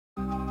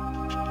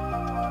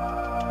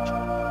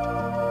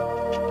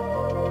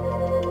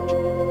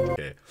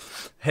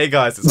Hey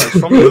guys, it's like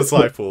from the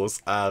Disciples,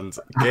 and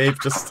Gabe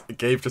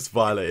just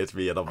violated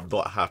me, and I'm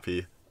not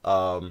happy.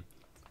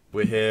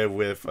 We're here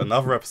with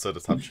another episode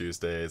of Tap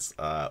Tuesdays,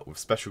 with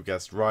special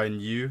guest Ryan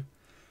Yu,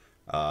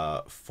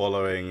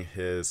 following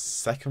his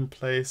second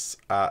place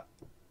at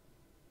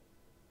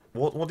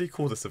what do you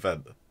call this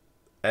event?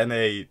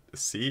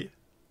 NAC?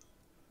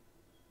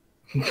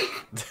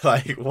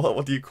 Like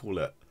what do you call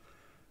it?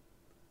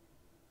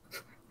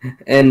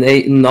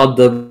 Not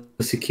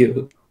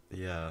WCQ.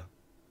 Yeah.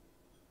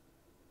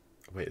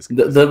 Wait, it's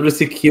The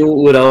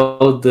WCQ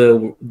without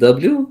the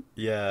W?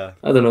 yeah.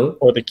 I don't know.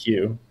 Or the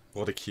Q.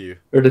 What a Q.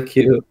 Or the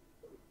Q.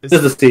 Is,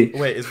 Just the C.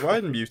 wait, is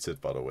Ryan muted,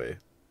 by the way?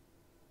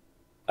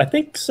 I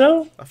think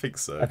so. I think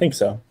so. I think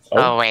so.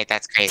 Oh wait,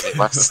 that's crazy.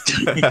 Whoops.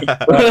 It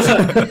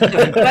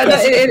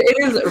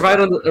is right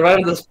on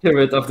the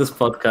spirit of this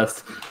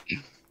podcast.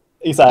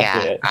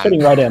 Exactly. Yeah,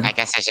 Fitting right in. I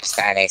guess I just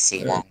the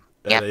NAC then.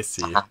 Yep.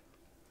 NAC. Uh-huh.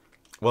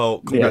 Well,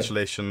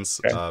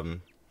 congratulations. Yeah.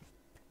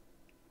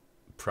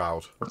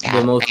 Proud. Yeah,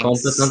 The most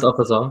thanks. competent of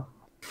us all.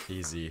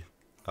 Easy.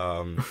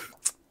 But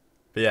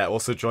yeah,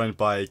 also joined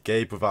by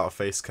Gabe without a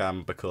face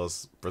cam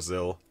because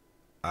Brazil,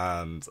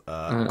 and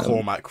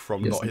Cormac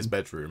from yes. not his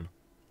bedroom.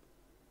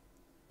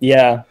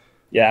 Yeah.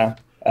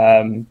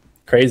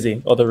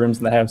 Crazy. Other rooms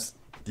in the house.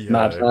 Yeah.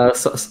 Mad.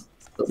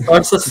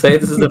 Sources say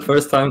this is the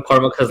first time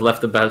Cormac has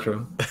left the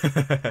bedroom.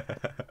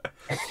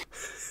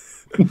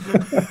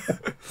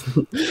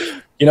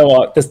 You know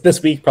what?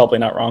 This week probably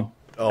not wrong.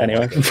 Oh,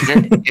 Anyway.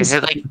 Is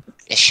it like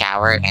a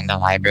shower in the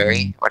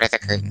library? What are the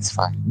curtains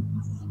for?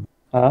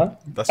 Huh?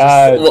 That's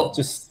just, Well-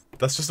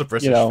 that's just a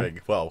British know.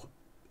 thing. Well,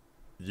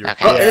 you.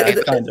 Okay.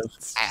 Yeah, kind of.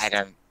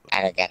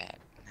 I don't get it.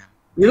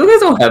 No. You guys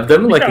don't have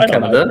them like Yeah, in I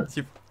don't know.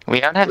 Canada. We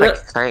don't have like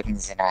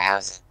curtains in our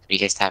houses. We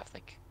just have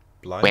like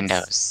Blinds?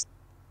 windows.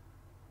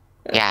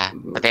 Yeah,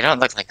 but they don't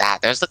look like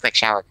that. Those look like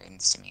shower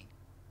curtains to me.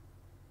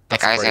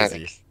 Like That's ours are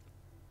crazy.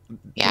 like,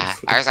 yeah,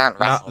 ours aren't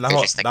Now, ruffled.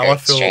 They're just like now I very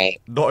feel.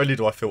 straight. Not only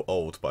do I feel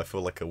old, but I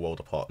feel like a world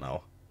apart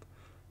now.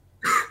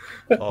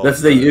 Oh,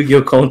 That's the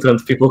Yu-Gi-Oh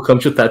content people come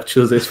to Tap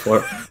Tuesdays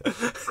for.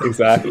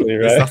 Exactly,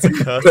 Is right? that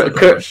a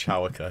curtain or a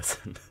shower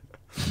curtain?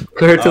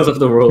 Curtains of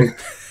the world.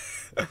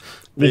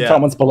 Leave yeah.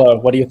 comments below.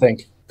 What do you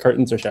think?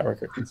 Curtains or shower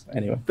curtains?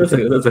 Anyway. That's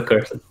a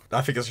curtain.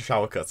 I think it's a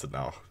shower curtain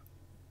now.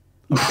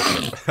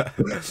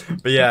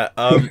 But yeah,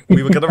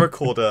 we were gonna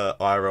record a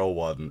IRL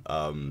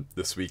one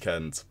this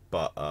weekend,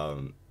 but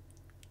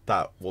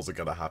that wasn't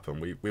gonna happen.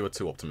 We were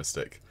too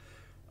optimistic.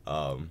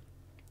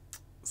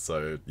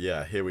 So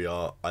yeah, here we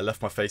are. I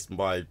left my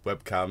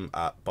webcam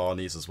at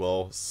Barney's as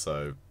well,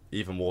 so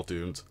even more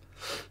doomed.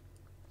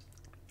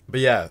 But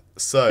yeah,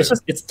 so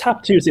It's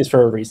Tap Tuesdays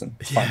for a reason.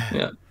 It's fine.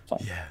 Yeah.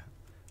 Fine. yeah,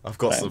 I've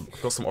got some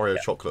Oreo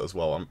chocolate as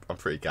well. I'm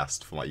pretty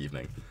gassed for my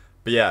evening.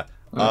 But yeah,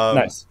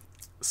 Nice.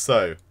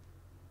 So,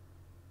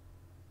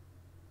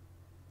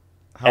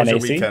 how's your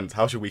NAC? weekend?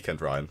 How's your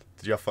weekend, Ryan?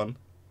 Did you have fun?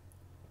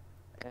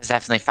 It was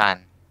definitely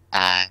fun.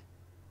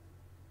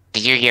 The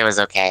Yu-Gi-Oh was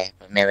okay,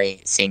 but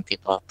mainly seeing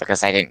people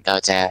because I didn't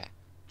go to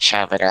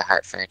Charlotte or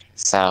Hartford.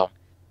 So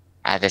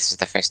this was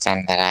the first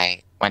time that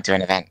I went to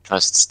an event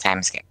post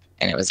time skip,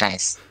 and it was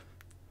nice.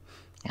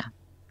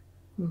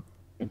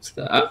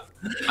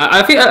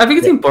 I think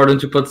it's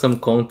important to put some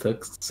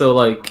context. So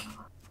like,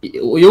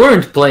 you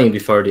weren't playing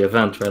before the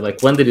event, right?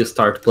 Like, when did you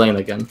start playing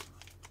again?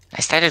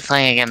 I started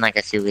playing again like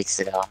a few weeks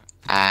ago.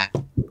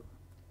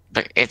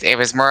 But it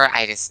was more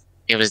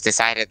it was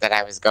decided that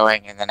I was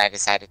going, and then I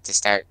decided to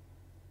start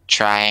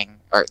trying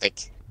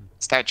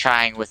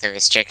with a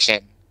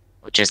restriction,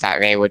 which is that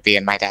Ray would be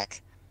in my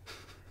deck.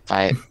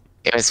 But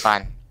it was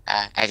fun.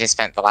 I just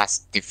spent the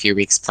last few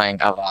weeks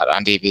playing a lot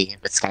on DB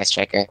with Sky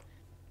Striker,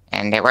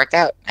 and it worked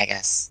out, I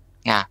guess.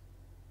 Yeah.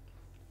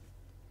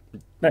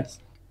 Nice.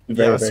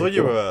 Yeah, I saw very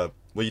you cool.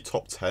 were you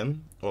top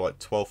 10 or like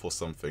 12th or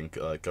something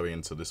going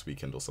into this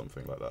weekend or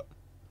something like that.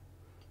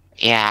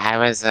 Yeah,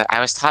 I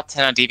was top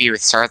 10 on DB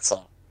with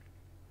Swordsoul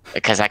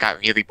because I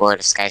got really bored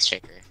of Sky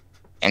Striker.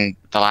 And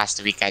the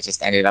last week I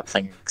just ended up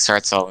playing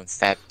Swordsoul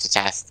instead to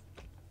test.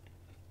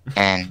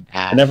 And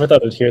I never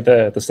thought I'd hear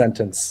the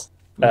sentence,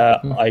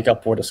 I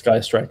got bored of Sky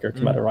Striker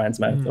come out of Ryan's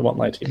mouth. I won't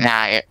lie to you.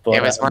 nah, it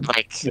was more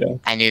like yeah.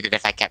 I knew that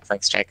if I kept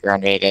playing Striker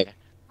unrated,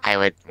 I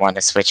would want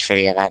to switch for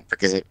the event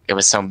because it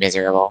was so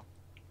miserable.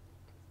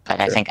 But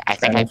I Sure, think I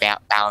fair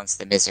balanced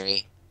the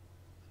misery.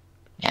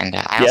 And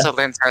I also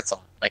learned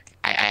Swordsoul. Like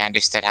I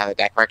understood how the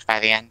deck worked by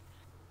the end.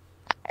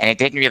 And it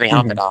didn't really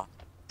help at all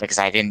because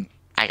I played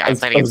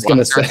against one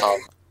Swordsoul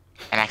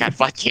and I got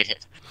floodgated.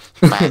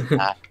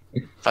 But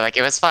like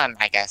it was fun,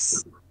 I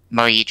guess.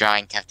 Moe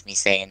drawing kept me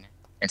sane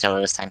until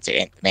it was time to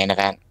enter the main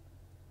event.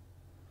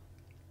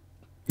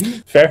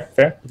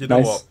 Fair. You know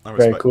Nice. what? I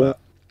Very respect cool.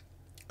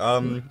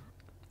 that.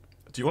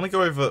 Do you want to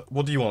go over?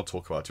 What do you want to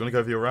talk about? Do you want to go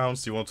over your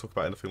rounds? Do you want to talk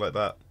about anything like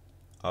that?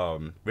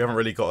 We haven't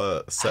really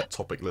got a set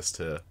topic list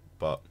here,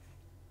 but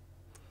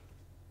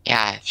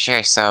Yeah,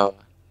 sure. So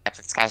I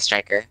played Sky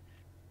Striker.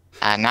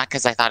 Not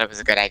because I thought it was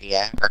a good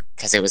idea or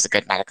because it was a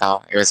good meta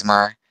call. It was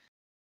more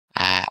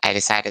I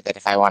decided that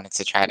if I wanted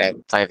to try to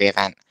play the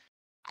event,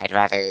 I'd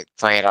rather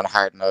play it on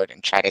hard mode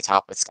and try to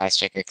top with Sky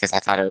Striker because I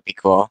thought it would be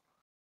cool.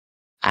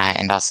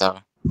 And also,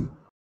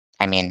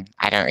 I mean,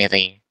 I don't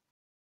really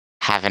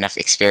have enough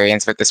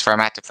experience with this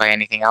format to play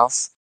anything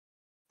else.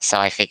 So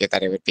I figured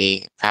that it would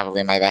be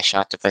probably my best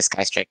shot to play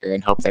Sky Striker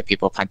and hope that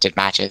people punted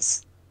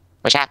matches,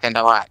 which happened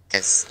a lot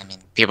because, I mean,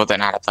 people don't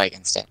know how to play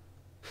against it.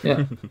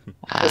 Yeah.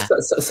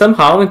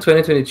 Somehow in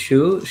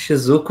 2022,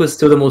 Shizuku is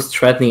still the most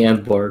threatening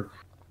end board.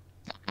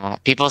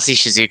 People see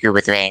Shizuku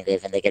with Ray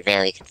Engrave and they get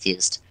very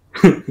confused.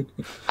 But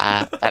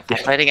I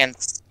played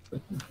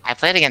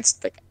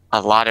against like a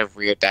lot of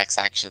weird decks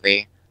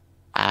actually.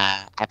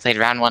 I played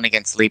round 1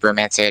 against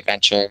Libromancer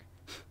Adventure,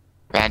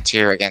 round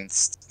 2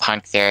 against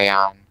Punk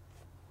Therion,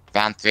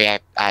 round 3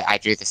 I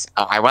drew this.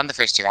 Oh, I won the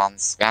first 2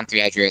 rounds. Round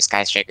 3 I drew a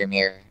Sky Striker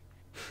Mirror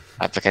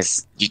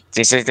because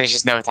there's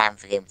just no time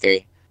for game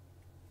 3.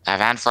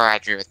 Round 4 I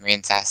drew with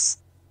Marine Cess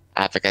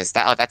because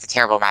that's a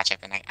terrible matchup,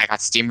 and I got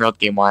steamrolled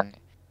game 1,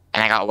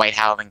 and I got White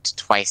Howling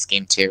twice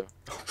game 2.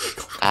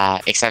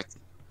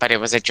 But it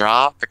was a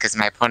draw because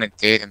my opponent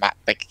threw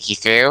he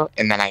threw,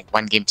 and then I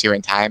won game 2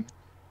 in time.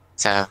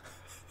 So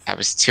that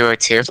was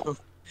 2-0-2.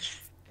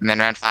 And then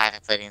round 5 I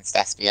played against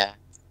Despia,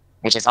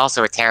 which is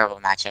also a terrible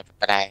matchup.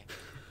 But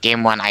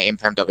game 1 I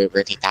impermed a Looper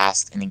and he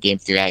passed, and in game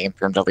 3 I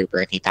impermed a Looper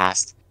and he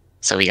passed.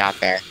 So we got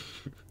there.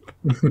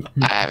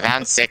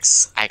 Round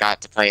 6 I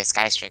got to play a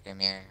Sky Striker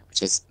Mirror,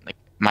 which is like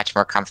much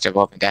more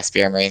comfortable than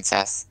Despia or Marine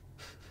Cess.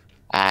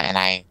 And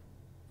I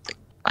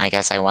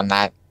guess I won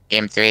that.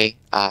 Game 3,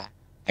 I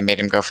made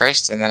him go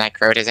first, and then I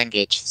crowed his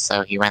engage,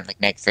 so he went like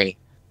 -3.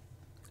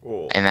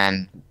 Oh. And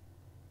then,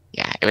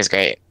 yeah, it was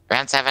great.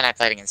 Round 7, I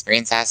played against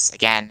Marine Cess.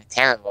 Again,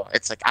 terrible.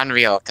 It's like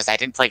unreal, because I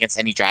didn't play against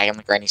any Dragon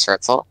Link or any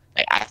Shortsoul.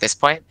 Like, at this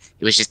point,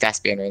 it was just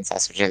Despia and Marine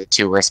Cess, which are the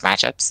 2 worst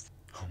matchups.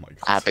 Oh my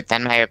god. But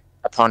then my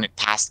opponent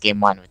passed game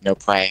 1 with no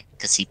play,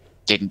 because he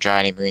didn't draw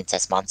any Marine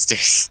Cess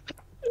monsters.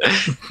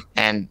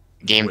 And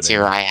game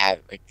 2, I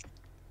had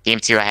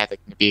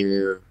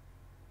Nibiru,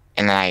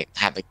 and then I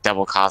had like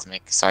double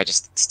Cosmic, so I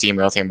just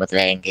steamrolled him with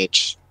Ray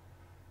Engage.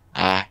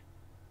 Round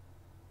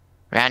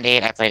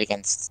 8, I played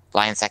against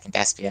Blind Second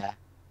Despia.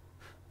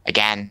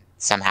 Again,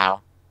 somehow.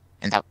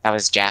 And that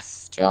was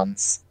Jeff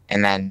Jones.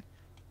 And then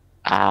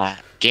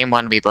game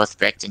 1, we both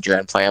bricked and drew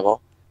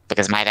unplayable,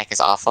 because my deck is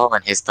awful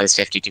and his plays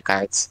 52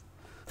 cards.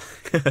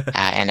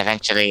 And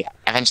eventually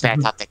I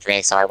top decked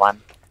Ray, so I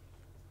won.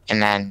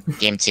 And then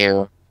game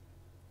 2,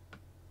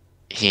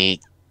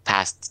 he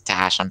passed to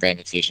Ash on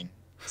Branded Fusion.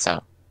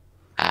 So,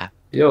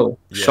 Yo,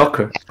 Yeah.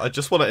 shocker. I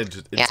just want to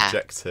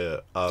interject here.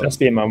 Just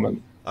be a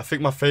moment. I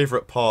think my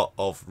favourite part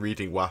of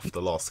reading WAF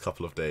the last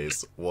couple of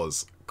days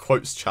was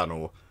Quote's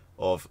channel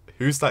of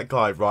who's that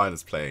guy Ryan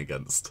is playing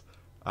against?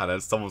 And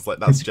then someone's like,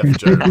 that's Jeff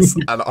Jones.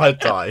 And I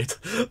died.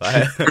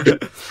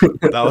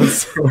 That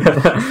was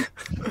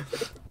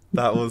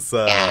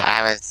yeah,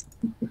 I was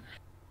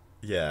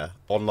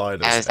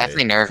online. I was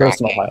definitely nerve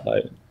Personal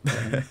wracking.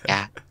 highlight.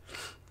 Yeah.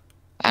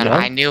 I don't know,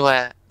 I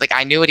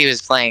knew what he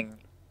was playing,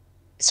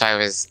 so I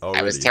was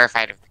really?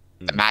 terrified of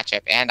the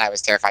matchup, and I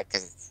was terrified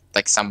because it's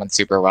like someone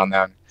super well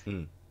known.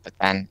 But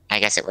then I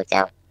guess it worked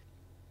out.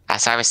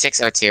 So I was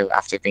 6-0-2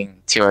 after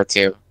being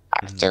 2-0-2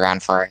 after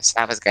round 4, so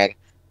that was good.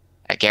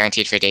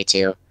 Guaranteed for day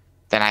 2.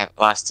 Then I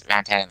lost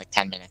round 10 in like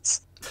 10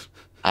 minutes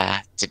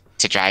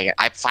to Dragon.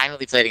 I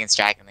finally played against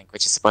Dragon Link,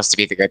 which is supposed to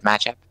be the good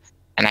matchup,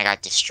 and I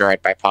got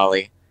destroyed by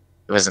Poly.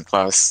 It wasn't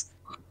close.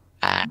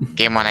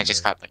 Game 1 I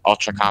just got like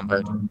ultra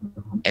comboed,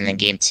 and then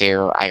game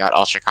 2 I got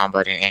ultra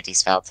comboed and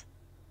anti-spelled.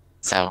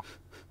 So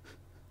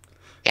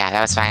yeah,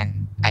 that was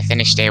fine. I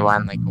finished day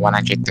 1 like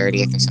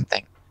 130th or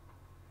something.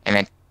 And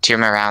then 2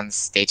 more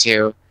rounds, day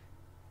 2,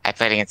 I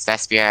played against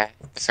Despia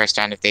the first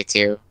round of day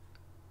 2,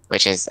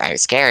 which is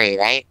scary,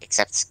 right?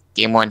 Except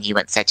game 1 he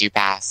went set 2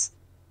 pass,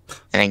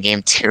 and then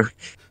game 2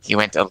 he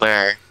went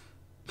allure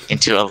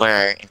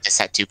into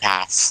set 2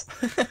 pass.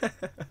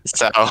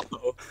 So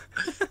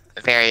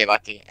very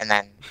lucky. And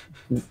then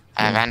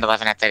round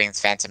 11 I played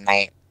against Phantom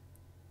Knight,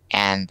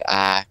 and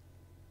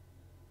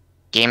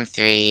game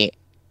 3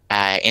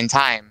 in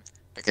time,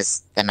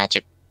 because the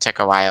matchup took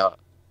a while,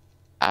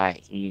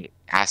 we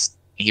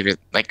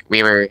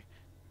were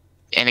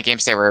in a game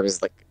state where it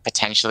was like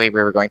potentially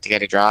we were going to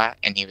get a draw,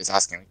 and he was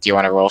asking, do you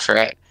want to roll for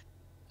it?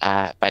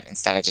 But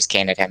instead I just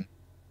canned him,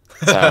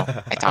 so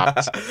I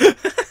topped.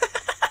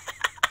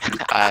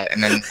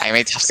 And then I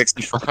made top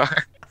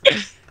 64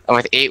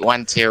 with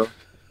 8-1-2, so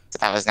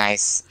that was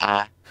nice.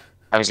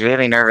 I was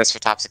really nervous for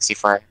top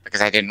 64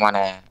 because I didn't want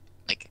to,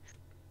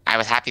 I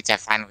was happy to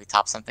have finally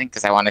topped something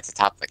because I wanted to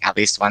top at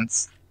least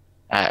once,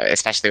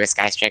 especially with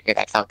Sky Striker.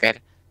 That felt good,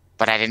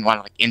 but I didn't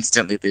want to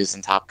instantly lose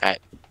in Top Cut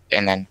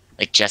and then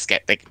just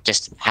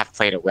have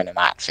played a win a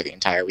mat for the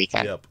entire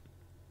weekend. Yep.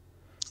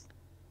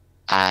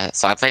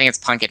 So I played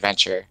against Punk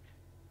Adventure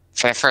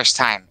for the first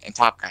time in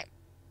Top Cut.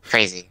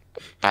 Crazy.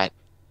 But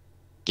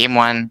game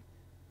 1,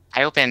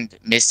 I opened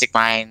Mystic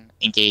Mine,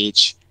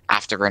 Engage,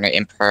 Afterburner,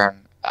 Imperm,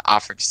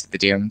 Offerings to the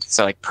Doomed.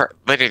 So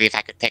literally if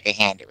I could pick a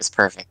hand, it was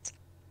perfect.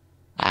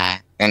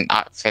 And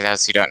for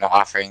those who don't know,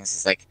 Offerings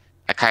is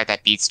a card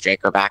that beats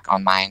Draco back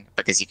on mine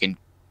because you can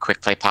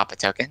quick play pop a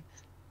token.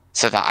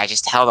 So that I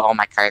just held all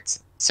my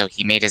cards. So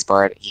he made his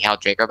board. He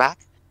held Draco back,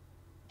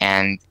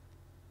 and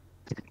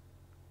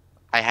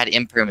I had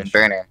Imperm and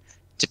Burner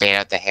to bait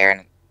out the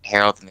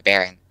Herald and the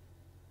Baron.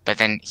 But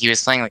then he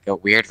was playing like a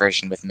weird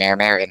version with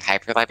Mare and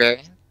Hyper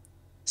Librarian.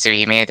 So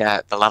he made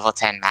the level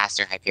 10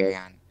 Master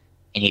Hyperion,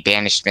 and he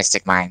banished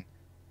Mystic Mine.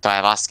 So I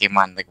lost game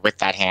 1 like with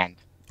that hand.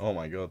 Oh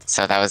my god.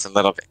 So that was a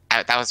little bit.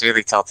 That was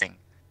really tilting,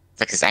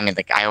 because I mean,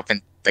 like I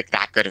opened like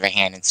that good of a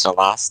hand and still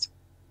lost.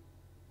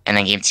 And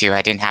then game 2,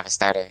 I didn't have a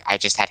starter. I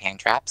just had hand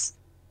traps.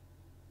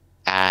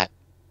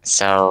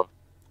 So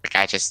like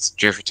I just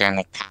drew for turn,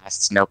 like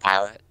passed, no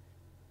pilot,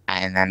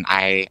 and then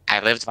I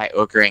lived by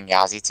ogreing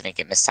Yazi to make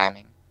it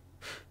mistiming.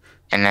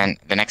 And then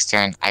the next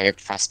turn, I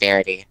ripped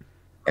Prosperity.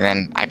 And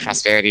then I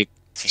Prosperity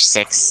for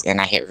 6, and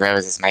I hit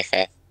Rose as my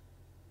 5th.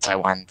 So I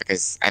won,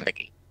 because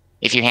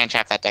if you hand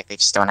trap that deck, they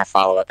just don't have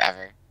follow-up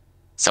ever.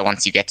 So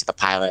once you get to the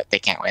pilot, they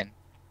can't win.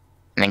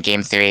 And then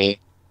game 3,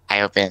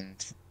 I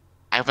opened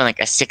like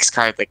a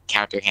 6-card like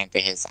counter hand to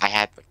his. I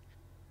had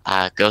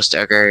Ghost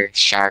Ogre,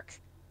 Shark,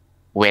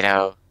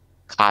 Widow,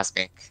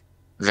 Cosmic,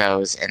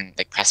 Rose, and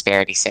like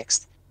Prosperity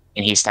 6th.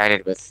 And he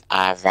started with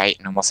Right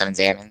and almost 7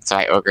 Xamon, so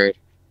I ogred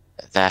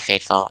the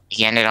Fateful.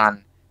 He ended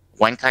on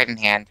 1 card in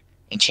hand,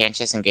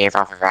 Enchantress, and gave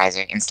off a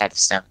Riser instead of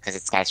Snow because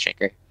it's Sky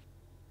Striker.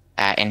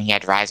 And he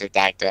had Riser,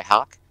 Dagda,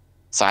 Helk.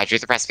 So I drew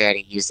the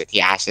Prosperity, used it to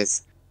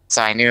Ashes.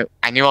 So I knew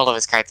all of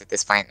his cards at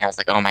this point, and I was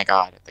like, oh my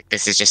god, like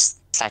this is just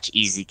such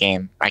easy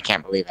game. I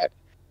can't believe it.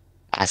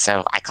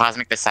 So I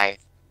Cosmic the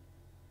Scythe,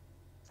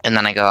 and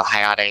then I go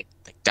Chaotic,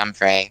 like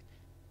Dumfray,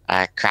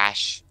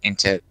 Crash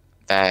into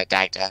the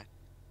Dagda,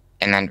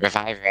 and then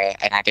Revive Ray,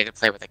 and I did a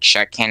play with like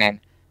Shark Cannon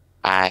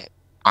on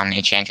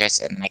Enchantress,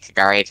 and then I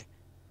Kagari'd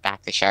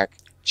back the Shark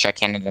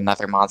Cannon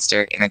another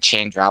monster, and then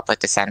Chain Droplet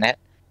to send it.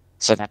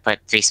 So that put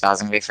 3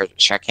 spells in grave for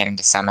Shark Cannon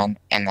to summon,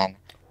 and then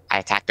I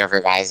attacked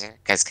over Riser,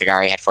 because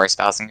Kagari had 4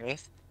 spells in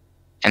grave.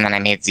 And then I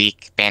made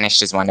Zeke banished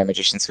his Wonder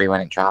Magician so we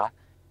wouldn't draw.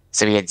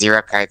 So we had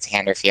 0 cards,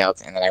 hand or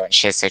field, and then I went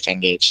Shiz, Search,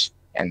 Engage,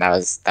 and that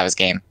was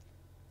game.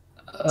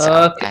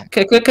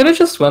 Can I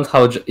just want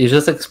how you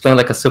just explained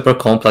like a super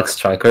complex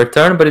striker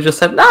turn, but you just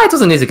said, nah, it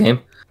was an easy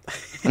game.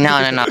 No.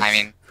 I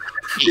mean,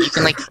 you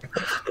can like,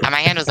 my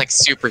hand was like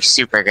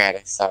super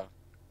good. So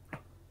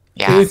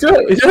yeah,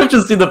 you have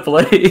to see the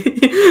play.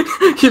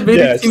 You made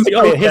it seem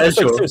so it's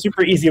casual. like a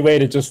super easy way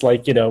to just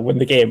like win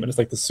the game, and it's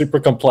like the super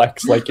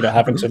complex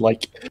having to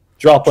like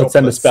droplet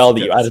send a spell that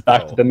you added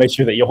back to then make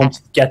sure that you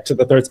get to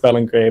the 3rd spell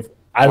engraved.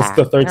 As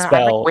the 3rd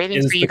spell, I'm like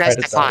waiting for you guys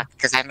to talk,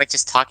 because I'm like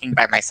just talking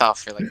by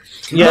myself for like.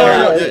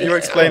 You're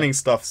explaining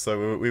stuff,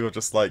 so we were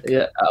just like.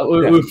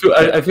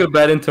 I feel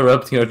bad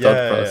interrupting your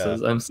thought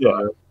process. I'm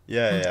sorry.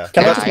 Yeah.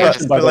 Can I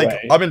just But like,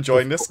 I'm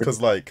enjoying this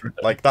because like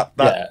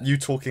that you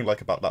talking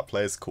like about that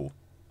play is cool.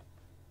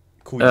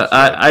 Cool.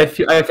 I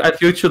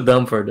feel too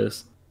dumb for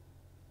this.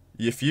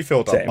 If you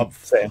feel dumb, I'm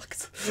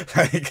fucked.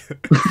 Like,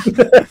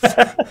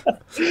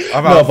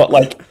 but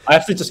like, I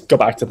have to just go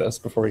back to this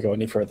before we go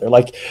any further.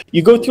 Like,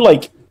 you go through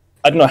like,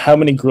 I don't know how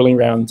many grueling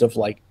rounds of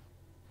like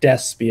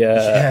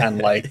Despia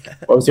and like,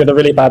 what was the other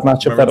really bad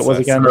matchup that it was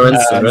again?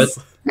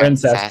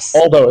 Princess.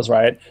 All those,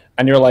 right?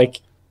 And you're like,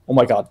 oh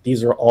my god,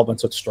 these are all been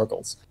such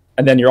struggles.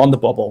 And then you're on the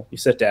bubble, you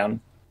sit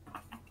down,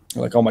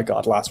 you're like, oh my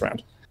god, last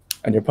round.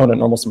 And your opponent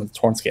normal summons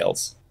Torn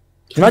Scales.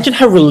 Can you imagine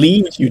how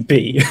relieved you'd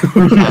be?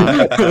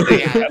 Yeah,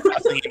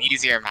 definitely an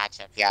easier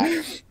matchup,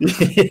 yeah.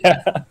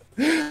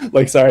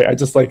 Like, sorry, I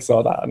just like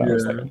saw that and I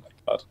was like, oh my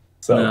god.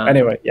 So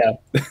anyway, yeah.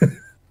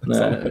 That's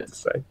all I have to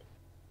say.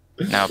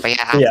 No, but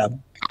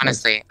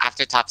honestly,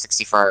 after top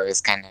 64,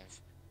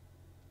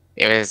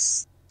 it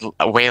was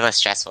way less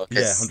stressful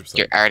because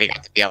you already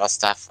got the BLS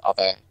stuff, all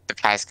the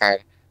prize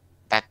card.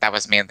 That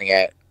was mainly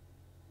it.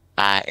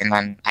 And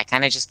then I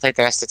kind of just played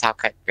the rest of Top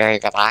Cut very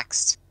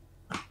relaxed.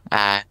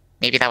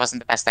 Maybe that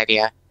wasn't the best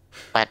idea,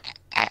 but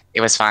it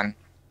was fun.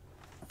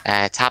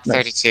 Top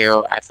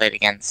 32, I played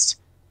against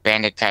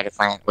Banded Predator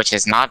Plant, which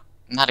is not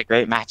a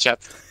great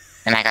matchup,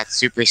 and I got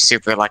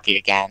super lucky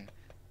again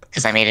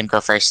because I made him go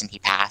first and he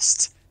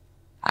passed.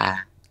 I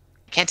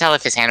can't tell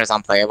if his hand was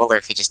unplayable or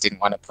if he just didn't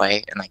want to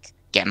play and like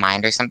get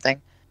mined or something.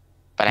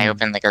 But I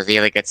opened like a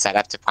really good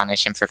setup to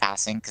punish him for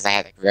passing because I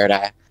had like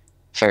Rhoda,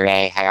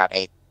 Foray, I got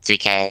a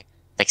 3k,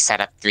 like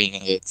set up 3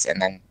 negates, and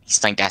then he's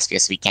playing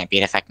Despia, so he can't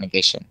beat effect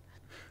negation.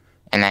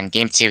 And then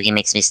game 2, he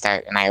makes me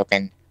start, and I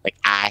open like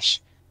Ash,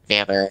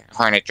 Veiler,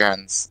 Hornet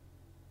drones,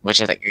 which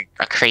is like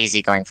a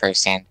crazy going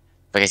first hand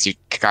because you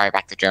Kagari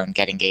back the drone,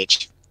 get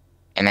engaged.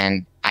 And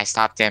then I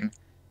stopped him,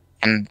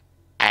 and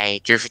I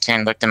drew for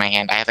turn, looked at my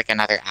hand. I had like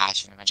another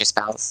Ash and a bunch of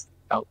spells.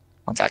 Oh,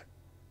 one sec.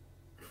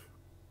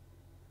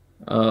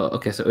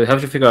 Okay, so we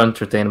have to figure out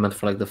entertainment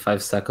for like the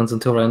 5 seconds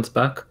until Ryan's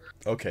back.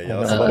 Okay, yeah,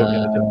 that's what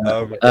I'm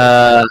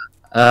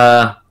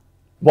gonna do.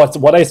 What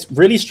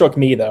really struck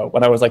me though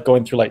when I was like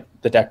going through like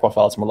the deck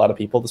profiles from a lot of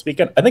people this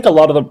weekend, I think a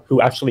lot of them who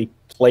actually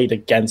played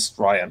against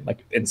Ryan,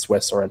 like in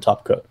Swiss or in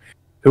Top Cut,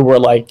 who were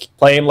like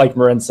playing like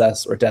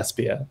Marincess or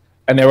Despia,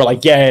 And they were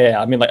like, yeah.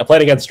 I mean, like, I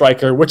played against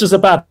Striker, which is a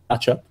bad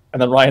matchup.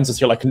 And then Ryan's just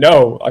here like,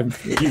 no,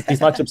 these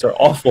matchups are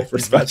awful for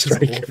Striker.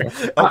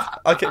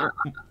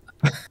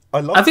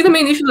 I think the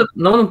main issue is that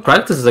no one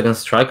practices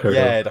against Striker.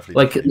 Yeah,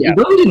 definitely. Like, you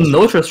don't really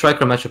know what your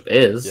Striker matchup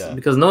is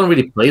because no one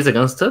really plays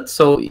against it.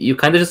 So you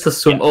kind of just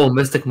assume, oh,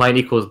 Mystic Mine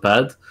equals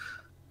bad.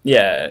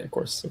 Yeah, of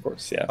course,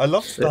 yeah. I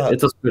love that.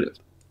 It was good.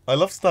 I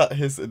love that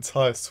his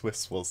entire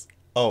Swiss was,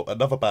 oh,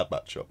 another bad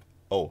matchup.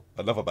 Oh,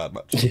 another bad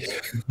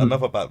matchup.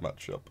 Another bad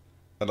matchup.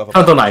 Another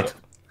bad Phantomite.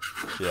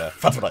 Yeah,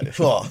 Phantomite.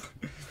 Oh.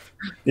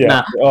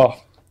 Yeah. Nah.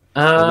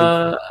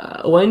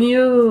 Oh. When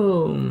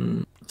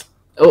you...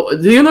 Oh,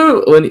 do you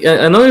know when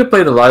I know you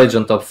played Elijah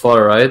on top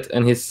 4, right?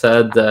 And he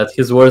said that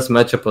his worst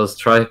matchup was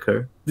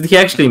Striker. Did he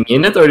actually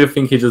mean it, or do you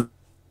think he just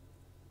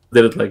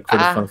did it like for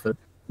the fun of it?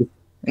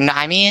 No,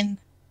 I mean,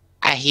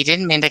 he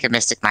didn't mean like a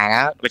Mystic Mine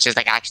out, which is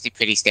like actually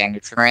pretty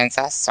standard for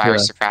Marincess, so I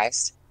was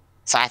surprised.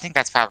 So I think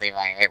that's probably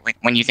right.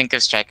 When you think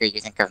of Striker, you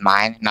think of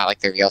Mine, not like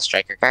the real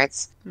Striker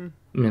cards.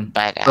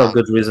 But for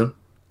good reason.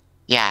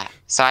 Yeah,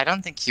 so I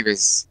don't think he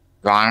was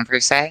wrong per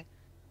se,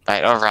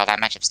 but overall that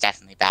matchup's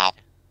definitely bad.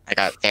 I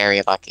got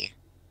very lucky.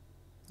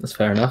 That's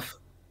fair enough.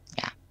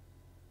 Yeah.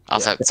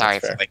 Also, sorry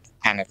for like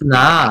kind of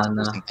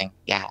something.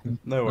 Yeah.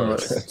 No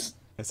worries.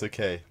 It's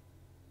okay.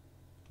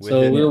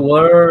 So we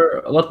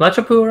were what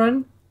matchup we were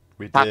in?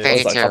 We did. Top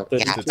 32.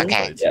 Yeah,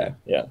 okay.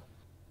 Yeah.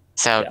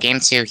 So game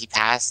 2, he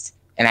passed,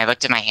 and I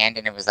looked at my hand,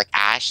 and it was like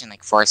Ash and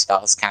like 4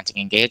 spells counting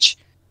engage.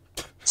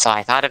 So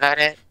I thought about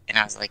it, and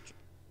I was like,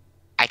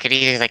 I could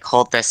either like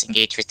hold this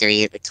engage for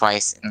 3 like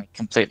twice and like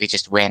completely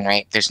just win,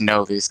 right? There's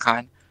no lose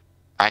con.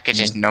 I could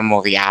just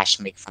normal the Ash,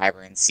 make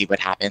fiber, and see what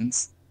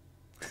happens.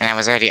 And I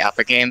was already up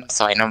a game,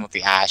 so I normal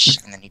the Ash,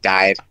 and then he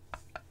died.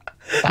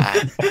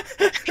 It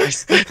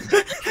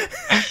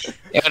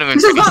would have been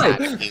pretty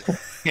sad if he,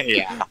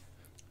 yeah. It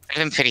would have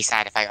been pretty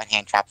sad if I got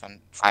hand trapped on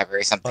fiber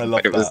or something. I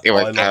love but that.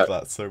 I love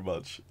that so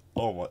much.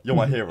 Oh my, you're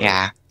my hero.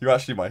 Yeah. You're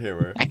actually my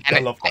hero. I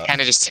love that. I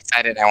kind of just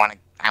decided I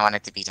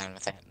wanted to be done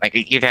with it. Like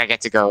either I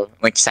get to go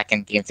like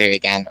second game 3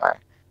 again, or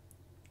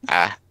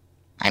I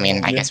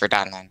mean, I guess we're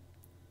done then.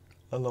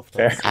 I love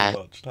that so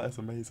much. That is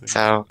amazing.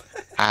 So,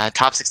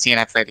 top 16,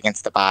 I played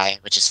against the bye,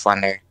 which is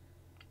Flunder.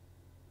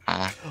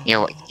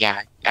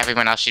 Yeah,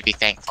 everyone else should be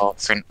thankful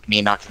for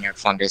me knocking out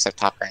Flunders at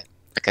top right,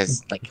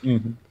 because like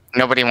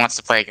nobody wants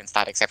to play against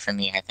that except for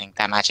me. I think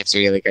that matchup's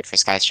really good for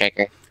Sky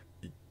Striker.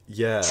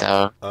 Yeah.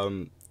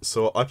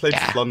 So I played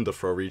Flunder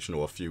for a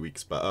regional a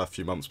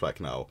few months back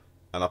now,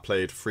 and I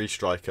played Free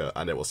Striker,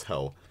 and it was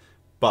hell.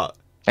 But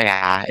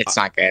yeah, it's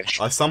not good.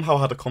 I somehow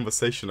had a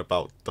conversation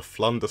about the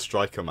Flunder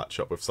Striker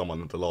matchup with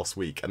someone in the last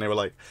week, and they were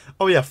like,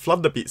 "Oh yeah,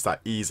 Flunder beats that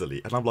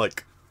easily," and I'm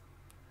like,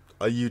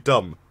 "Are you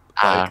dumb?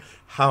 Like,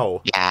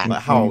 how? Yeah.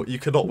 Like, how? You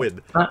cannot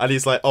win." And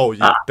he's like, "Oh,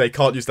 they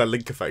can't use their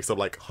link effects." I'm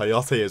like,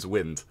 "Hayate is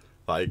wind.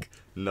 Like,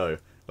 no,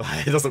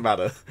 it doesn't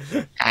matter."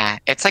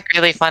 It's like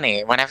really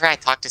funny. Whenever I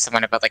talk to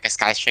someone about like a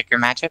Sky Striker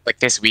matchup, like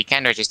this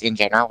weekend or just in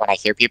general, when I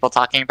hear people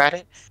talking about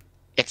it,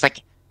 it's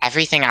like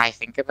everything I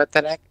think about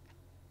the deck,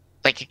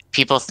 like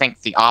people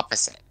think the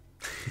opposite.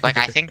 Like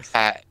I think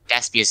that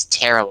Despia is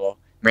terrible,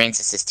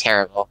 Marincess is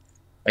terrible,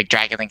 like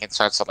Dragon Link and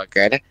Sword Soul are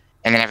good,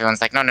 and then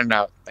everyone's like, no,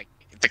 like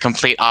the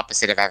complete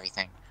opposite of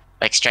everything.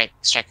 Like Striker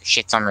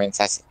shits on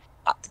Marincess.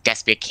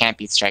 Despia can't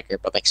beat Striker,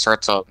 but like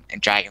Sword Soul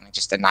and Dragon Link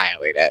just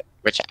annihilate it.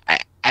 Which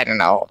I don't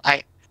know.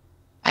 I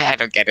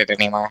don't get it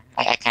anymore.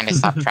 I kind of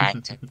stopped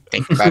trying to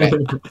think about it.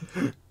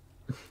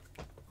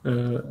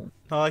 No,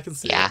 I can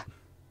see it.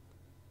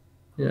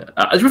 Yeah,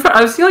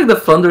 I've seen like the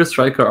Thunder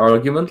Striker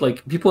argument,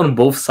 like people on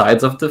both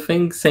sides of the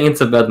thing saying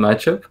it's a bad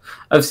matchup.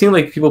 I've seen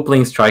like people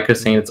playing Striker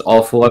saying it's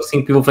awful. I've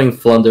seen people playing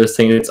Thunder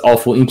saying it's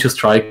awful into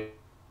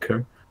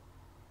Striker.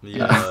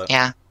 Yeah.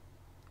 Yeah.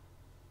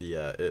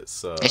 Yeah,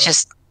 it's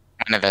just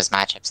one of those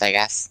matchups, I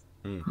guess.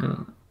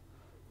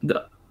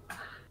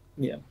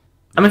 Yeah.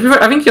 I mean,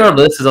 I think your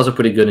list is also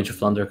pretty good into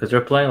Thunder because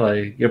you're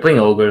playing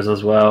Ogres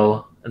as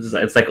well.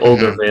 It's like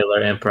Ogre,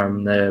 Veiler, Emperor,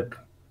 Nib.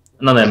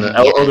 No,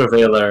 Ogre,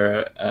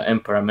 Veiler,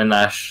 Emperor, and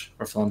Nash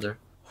for Thunder.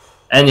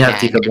 And you have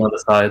TKB on the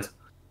side.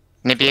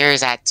 Nibir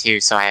is at 2,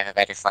 so I have a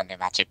better Thunder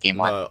matchup game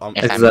 1. No,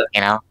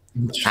 you know?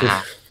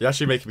 You're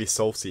actually making me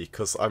salty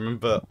because I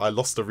remember I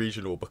lost the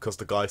regional because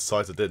the guy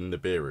sided in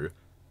Nibiru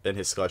in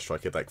his Sky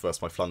Striker deck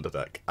versus my Flunder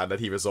deck, and then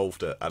he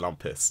resolved it, and I'm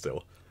pissed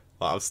still.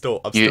 Like, I'm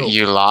still.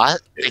 You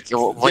lost? Like,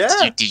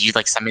 what did you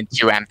like summon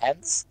 2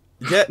 M-Pens?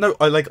 Yeah, no,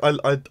 I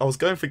was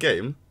going for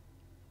game,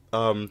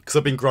 because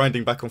I've been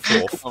grinding back and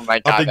forth. Oh my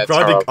god,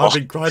 I've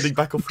been grinding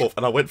back and forth,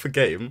 and I went for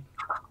game.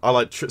 I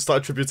like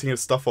started tributing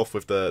his stuff off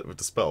with the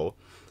spell,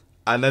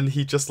 and then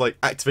he just like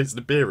activates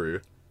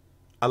Nibiru.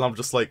 And I'm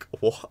just like,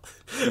 what?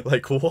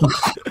 Like, what?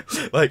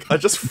 Like, I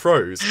just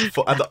froze.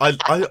 And I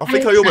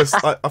think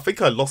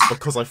I lost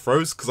because I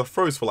froze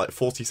for like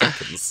 40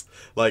 seconds.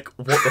 Like,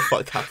 what the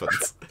fuck happened?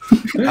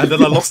 And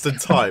then I lost in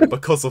time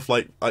because of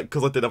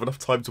because I didn't have enough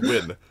time to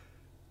win.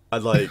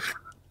 And like,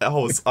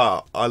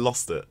 I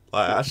lost it.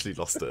 I actually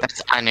lost it.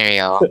 That's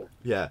unreal.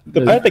 Yeah.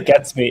 The part that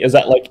gets me is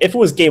that, like, if it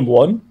was game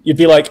one, you'd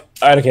be like,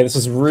 "Alright, okay, this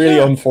is really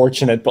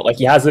unfortunate," but like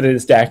he has it in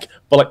his deck.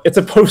 But like, it's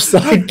a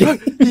post-side game.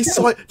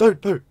 No.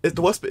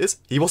 The worst bit is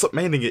he wasn't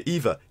maining it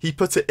either. He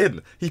put it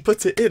in.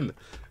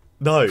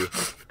 No.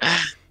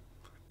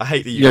 I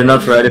hate the UK. You're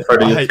not ready for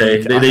the I UK.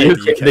 hate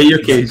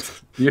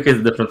The UK is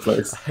a different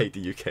place. I hate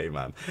the UK,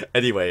 man.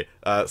 Anyway,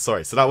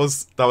 sorry. So that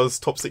was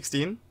top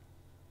 16.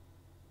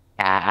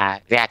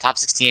 Yeah, top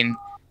 16.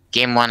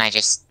 Game 1, I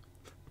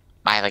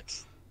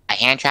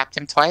hand trapped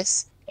him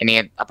twice, and he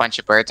had a bunch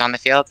of birds on the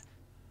field.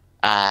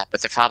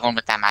 But the problem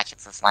with that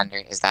matchup for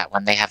Flender is that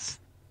when they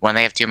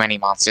have too many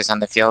monsters on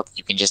the field,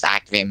 you can just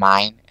activate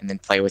mine and then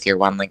play with your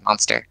 1-link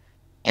monster,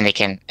 and they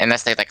can,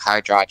 unless they like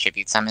hard draw a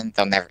tribute summon,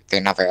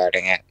 they're never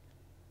outing it.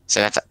 So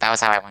that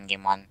was how I won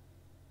game 1,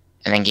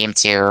 and then game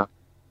 2,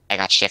 I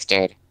got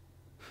shifted,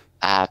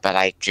 but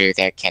I drew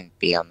there can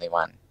be only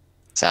one,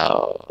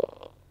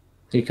 so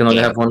you can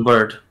only have one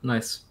bird.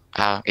 Nice.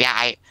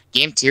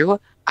 Game 2,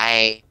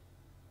 I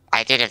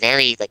did a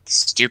very like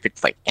stupid,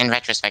 like in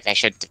retrospect I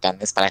shouldn't have done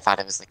this, but I thought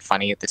it was like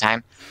funny at the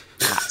time.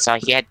 So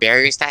he had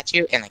barrier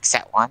statue in like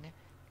set 1,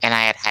 and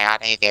I had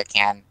Hayate there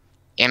can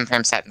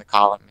imperm set in the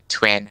column,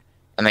 twin,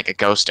 and like a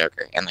ghost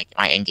ogre, and like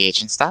my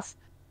engage and stuff.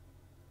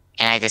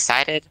 And I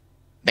decided,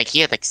 like he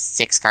had like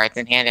 6 cards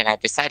in hand, and I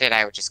decided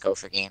I would just go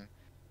for game.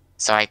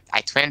 So I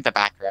twinned the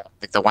back row,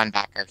 like the one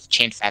back row. He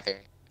chained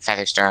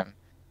Featherstorm,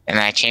 and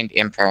then I chained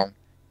Imperm,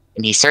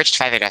 and he searched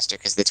Feather Duster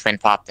because the twin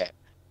popped it.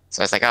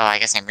 So I was like, oh, I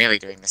guess I'm really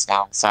doing this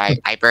now. So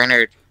I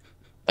burnered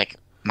like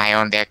my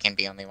own there can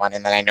be only one,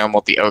 and then I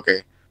normaled the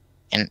ogre,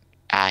 and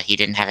he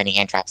didn't have any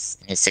hand traps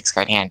in his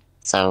 6-card hand,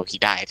 so he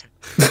died.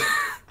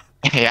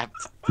 Yeah.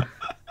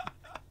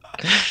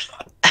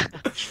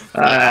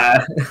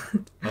 I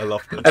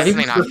love this.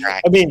 Definitely not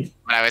correct. I mean,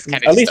 but I was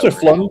kind of at least with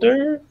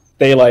Flunder,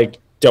 they like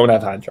don't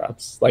have hand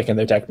traps like in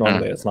their deck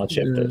normally. It's not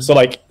shifted, so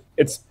like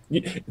it's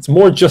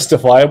more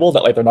justifiable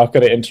that like they're not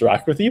going to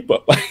interact with you.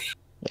 But like,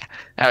 yeah.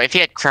 Oh, if he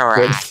had Crow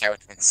or Ash, I would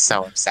have been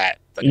so upset.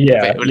 But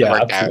yeah, it yeah,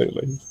 worked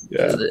absolutely.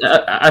 out.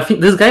 Yeah. I think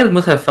this guy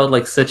must have felt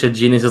like such a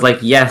genius. It's like,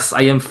 yes,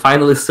 I am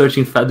finally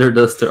searching Feather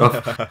Duster.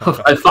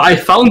 I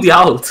found the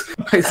out.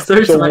 I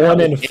searched the my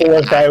 1 in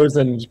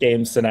 4,000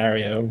 game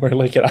scenario where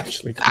like it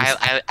actually.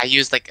 I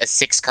used like a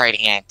 6-card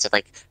hand to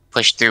like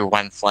push through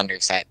one Flunder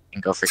set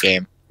and go for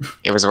game.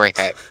 It was worth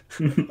it.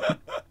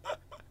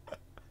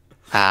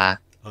 I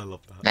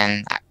love that.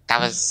 Then that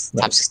was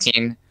top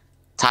 16.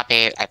 Top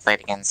 8, I played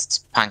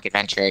against Punk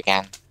Adventure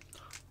again.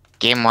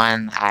 Game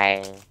 1,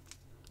 I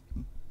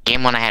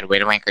had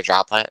Widow Anchor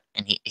Droplet,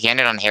 and he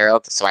ended on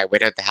Herald, so I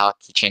widowed the Hulk,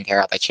 he chained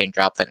Herald, I chained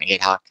Droplet, and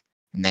negate Hulk,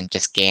 and then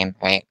just game,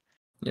 right?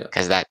 Yeah.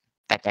 Because that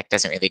deck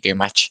doesn't really do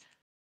much.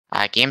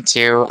 Game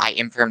 2, I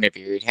Imperm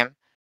Nibiru'd him.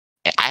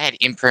 I had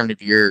Imperm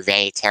Nibiru,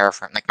 Ray,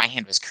 Terraform, like my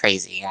hand was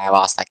crazy, and I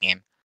lost that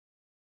game.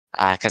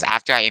 Because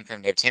after I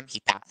Imperm Nibbed him, he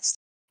passed.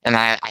 And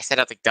then I set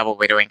up like double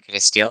Widow Anchor to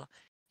steal,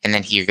 and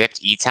then he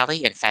ripped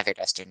E-Telly and Feather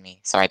Dusted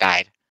me, so I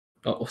died.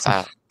 Oh.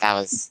 So that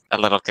was a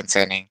little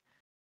concerning.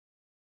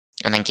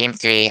 And then game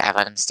 3, I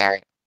let him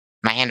start.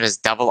 My hand was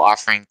double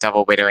offering,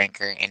 double Widow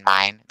Anchor in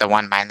mine, the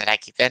one mine that I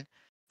keep in.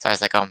 So I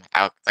was like,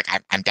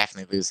 I'm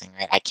definitely losing,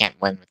 right? I can't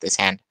win with this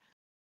hand.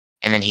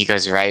 And then he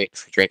goes right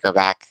for Draco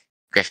back,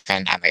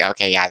 Griffin. I'm like,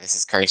 okay, yeah, this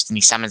is cursed. And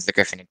he summons the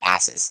Griffin and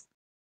passes.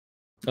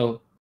 Oh.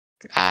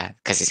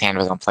 Because his hand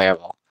was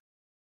unplayable.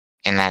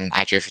 And then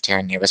I drew for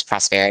turn. It was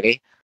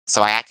Prosperity.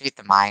 So I activate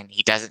the mine.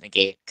 He doesn't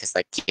negate because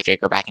like he had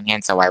Draco back in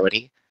hand, so why would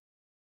he?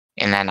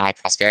 And then I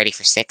Prosperity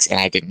for 6, and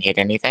I didn't hit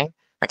anything.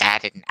 Like I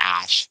added an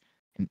Ash.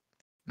 And,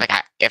 like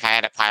if I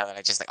had a pilot,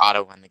 I just like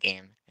auto won the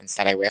game.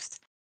 Instead, I whiffed.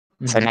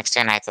 Mm-hmm. So next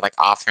turn, I had to like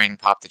offering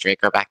pop the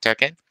Draco back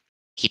token.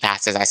 He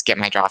passes. I skip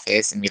my draw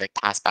phase, and we like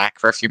pass back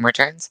for a few more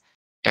turns.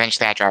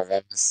 Eventually, I draw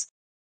Rose,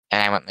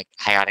 and I went like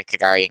Hayate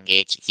Kagari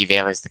engage. He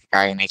Veilers the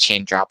Kagari, and I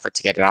chain Droplet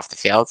to get it off the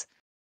field.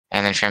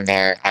 And then from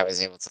there, I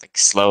was able to like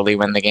slowly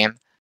win the game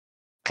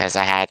because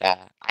I had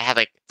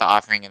like the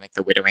offering and like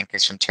the Widow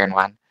Anchors from turn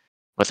 1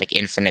 with like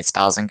infinite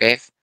spells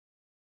engraved.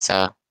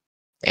 So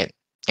it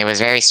was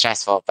very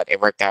stressful, but it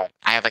worked out.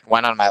 I had like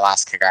 1 on my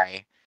last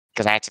Kagari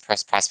because I had to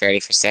press Prosperity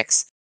for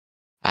 6,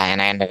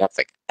 and I ended up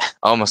like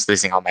almost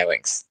losing all my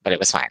links, but it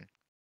was fine.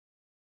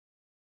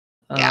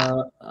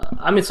 Yeah.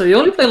 I mean, so you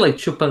only played like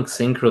 2 Punk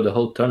Synchro the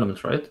whole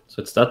tournament, right?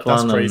 So it's that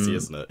one. That's crazy,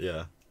 isn't it?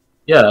 Yeah.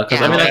 Yeah,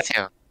 because I mean,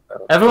 too.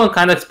 Everyone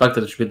kind of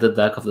expected it to be the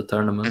deck of the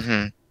tournament.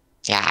 Mm-hmm.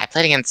 Yeah, I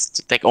played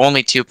against like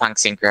only 2 Punk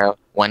Synchro,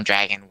 1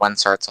 Dragon, 1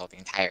 Sword Soul the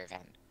entire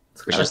event,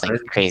 which was like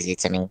crazy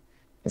to me.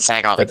 Instead,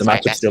 I got like the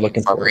matchups you're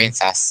looking for.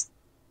 Princess.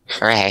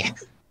 Hooray!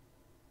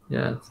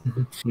 Yeah.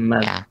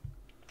 Yeah.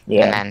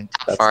 And then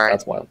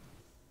that's wild.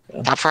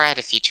 Yeah. Top 4, I had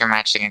a feature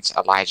match against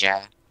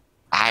Elijah.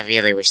 I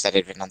really wish that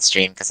had been on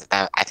stream because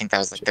I think that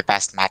was like the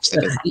best match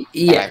that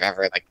I've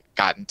ever like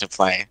gotten to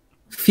play.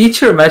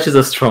 Feature match is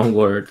a strong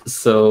word,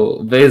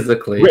 so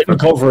basically written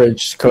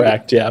coverage,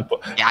 correct? Yeah, but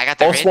yeah, I got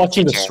the also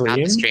watching feature, the stream. not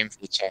the stream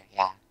feature.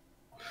 Yeah.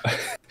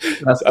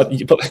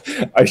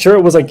 I'm sure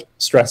it was like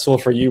stressful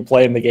for you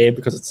playing the game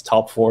because it's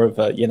top 4 of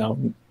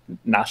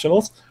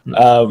nationals.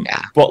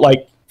 But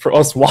like for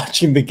us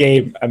watching the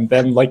game and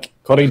then like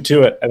cutting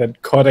to it and then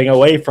cutting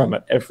away from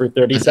it every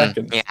 30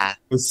 seconds,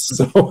 was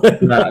so.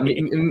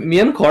 Me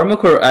and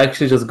Cormac were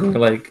actually just going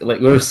like we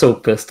were so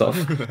pissed off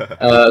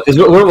because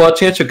we're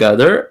watching it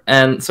together,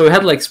 and so we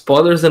had like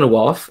spoilers in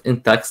WoW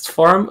in text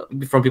form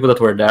from people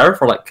that were there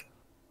for like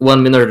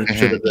 1 minute or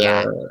two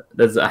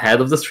that's ahead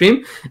of the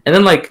stream, and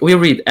then like we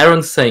read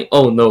Aaron saying,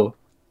 "Oh no,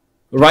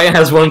 Ryan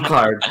has 1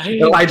 card,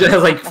 Elijah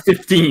has like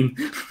 15.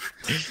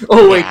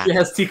 Oh wait, he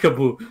has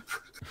Tikaboo."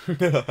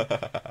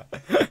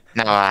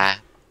 No,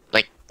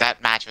 like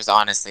that match was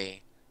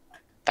honestly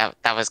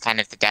that was kind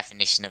of the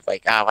definition of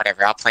like, oh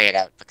whatever, I'll play it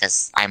out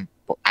because I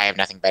have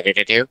nothing better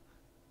to do.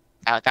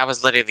 That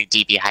was literally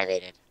DB high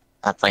rated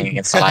playing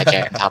against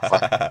Elijah in top 4.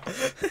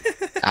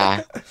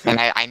 And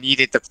I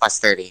needed the plus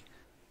 30.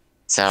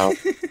 So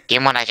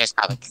game 1 I just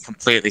got like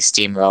completely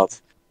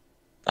steamrolled,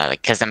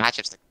 like because the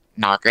matchup's like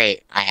not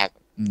great. I had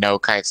no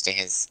cards to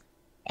his,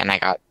 and I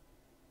got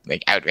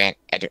like out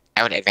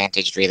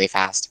advantaged really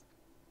fast.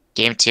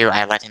 Game 2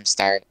 I let him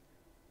start,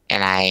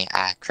 and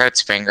I crowed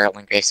Spring Girl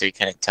and Grave so he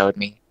couldn't toad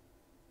me.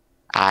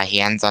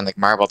 He ends on like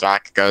Marble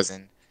Rock, goes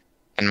in,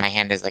 and my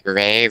hand is like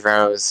Ray,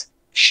 Rose,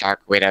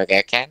 Shark, Widow,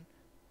 Therekin.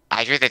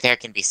 I drew the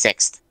Therekin be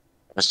 6th.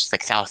 I was just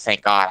like, oh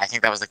thank God. I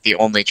think that was like the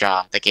only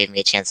draw that gave me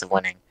a chance of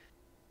winning.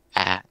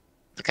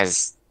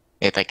 Because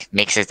it like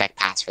makes his deck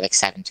pass for like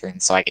 7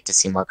 turns, so I get to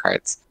see more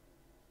cards.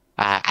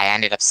 I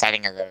ended up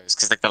setting a Rose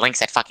because like the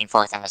Link's at fucking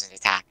 4,000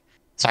 attack,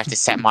 so I have to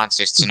set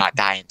monsters to not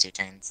die in 2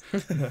 turns.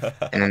 And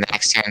then the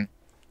next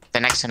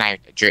turn I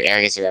drew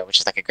Area 0,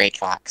 which is like a great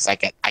draw because I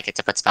get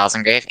to put spells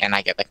in grave and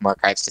I get like more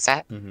cards to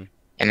set. And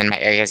then my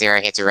Area 0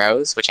 hits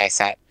Rose, which I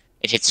set.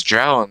 It hits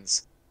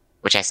Drones,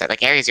 which I set.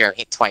 Like Area 0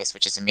 hit twice,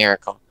 which is a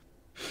miracle.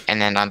 And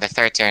then on the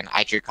 3rd turn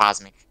I drew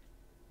Cosmic,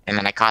 and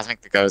then I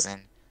Cosmic the goes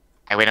in.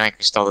 I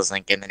Widowmaker stole his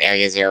Link, and then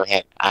Area 0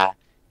 hit.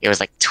 It was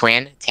like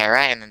Twin,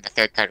 Terra, and then the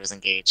 3rd card was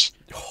Engage.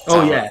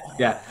 So,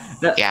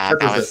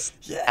 that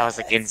was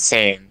like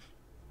insane.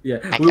 Yeah,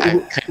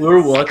 we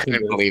were watching. I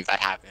couldn't believe that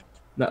happened.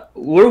 No,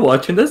 we're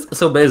watching this,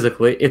 so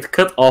basically it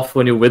cut off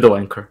when you Widow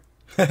Anchor.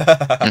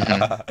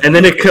 And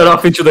then it cut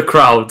off into the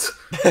crowd.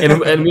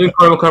 And me and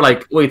Cormac are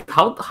like, wait,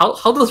 how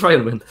does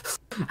Ryan win this?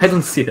 I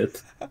don't see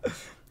it.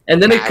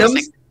 And then it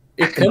comes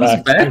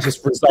back,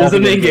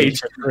 doesn't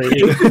engage.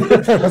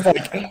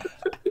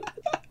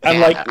 And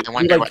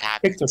we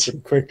picked up pretty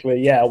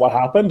quickly. Yeah, what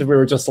happened? We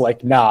were just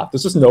like, nah,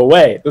 there's just no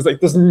way.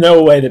 There's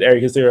no way that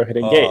Area 0 could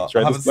engage.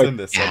 Right? I haven't seen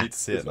this. So I need to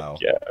see it now.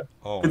 Yeah,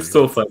 it's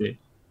so funny.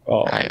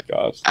 Oh my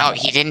god. Oh,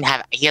 he didn't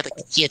have. He had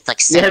like. Yeah,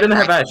 he didn't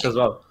have Ash as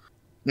well.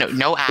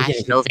 No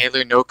Ash, no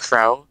Valor, no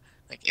Crow.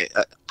 Like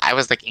I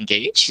was like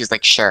engaged. He's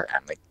like, sure.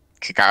 I'm like,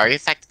 Kagari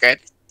effect good.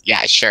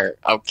 Yeah, sure.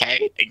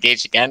 Okay,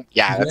 engage again.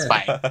 Yeah, that's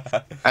fine.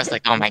 I was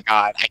like, oh my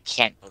god, I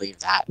can't believe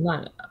that.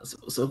 Nah,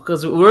 so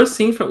because we were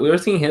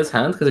seeing his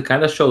hand because it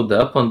kind of showed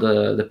up on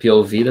the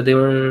POV that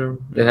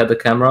they had the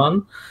camera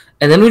on,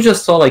 and then we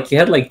just saw like he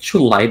had like 2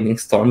 lightning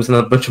storms and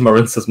a bunch of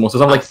Marins's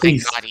monsters. I'm like,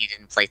 please. Thank God he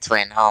didn't play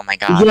Twin. Oh my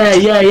god.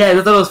 Yeah.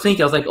 That's what I was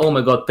thinking. I was like, oh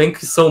my god,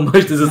 thank you so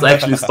much. This is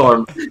actually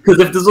Storm. Because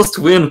if this was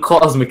Twin,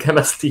 Cosmic,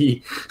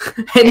 MST,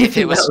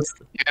 anything else.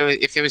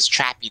 If it was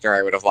Trap Eater,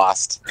 I would have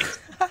lost.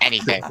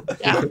 Anything.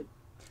 Yeah.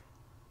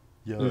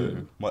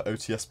 Yo, my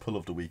OTS pull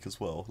of the week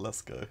as well.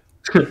 Let's go.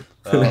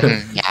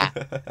 Yeah.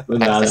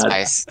 That's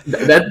nice.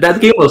 That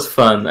game was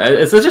fun.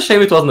 It's such a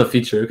shame it wasn't a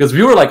feature because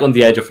we were like on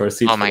the edge of our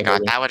seat. Oh my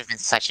god, that would have been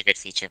such a good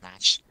feature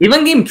match.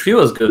 Even game 3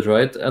 was good,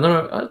 right? I don't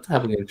know. I don't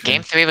have a game 3.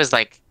 Game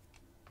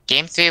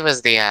 3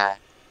 was the.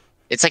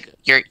 It's like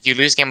you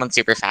lose game 1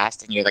 super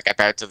fast and you're like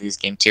about to lose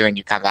game 2 and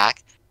you come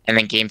back, and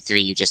then game 3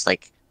 you just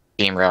like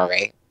game roll,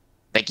 right?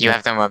 Like you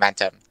have the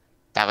momentum.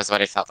 That was what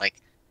it felt like.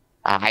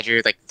 I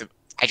drew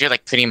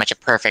pretty much a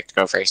perfect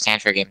go first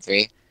hand for game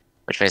 3,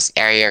 which was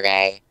Area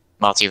Ray,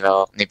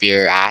 Multi-Roll,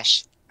 Nibiru,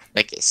 Ash.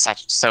 Like it's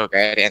so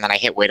good, and then I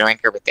hit Widow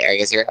Anchor with the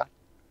Area 0.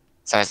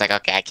 So I was like,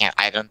 okay,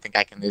 I don't think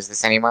I can lose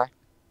this anymore.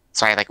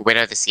 So I like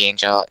Widow the Sea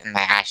Angel, and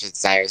my Ash's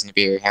Desires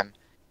Nibiru him,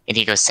 and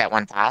he goes set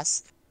 1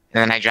 pass,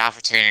 and then I draw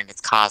for turn and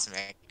it's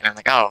Cosmic, and I'm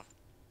like, oh,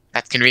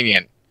 that's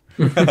convenient.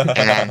 And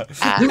then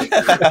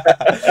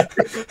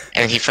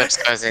and he flips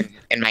goes in,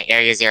 and my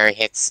Area 0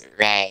 hits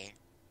Ray.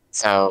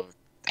 So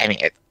I mean,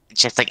 it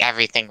just like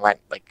everything went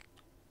like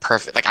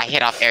perfect. Like I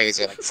hit off Area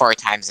 0 like 4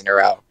 times in a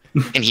row,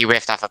 and he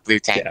whiffed off a blue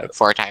tank like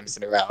 4 times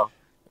in a row.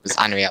 It was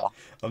unreal.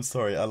 I'm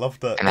sorry, I love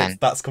that.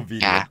 That's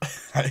convenient. Yeah.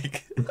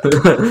 Like...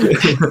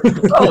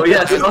 Oh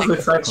yeah,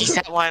 he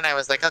set 1. I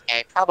was like,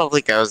 okay,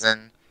 probably goes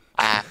in.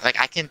 Like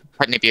I can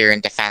put Nibiru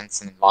in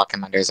defense and lock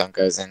him under his own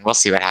goes in. We'll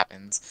see what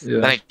happens. Yeah.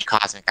 Then I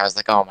Cosmic. I was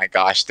like, oh my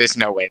gosh, there's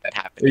no way that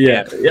happened.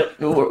 Yeah. It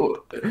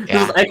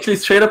was actually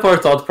straight up our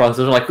thought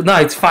process. We're like, no,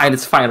 it's fine.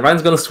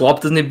 Ryan's gonna swap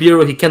this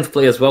Nibiru. He can't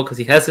play as well because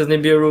he has his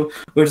Nibiru.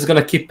 We're just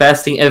gonna keep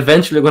passing.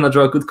 Eventually, we're gonna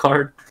draw a good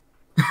card.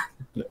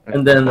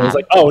 And then I was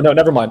like, oh no,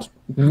 never mind.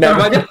 Never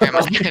mind.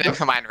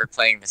 We're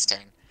playing this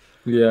turn.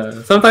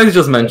 Yeah, sometimes it's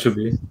just meant to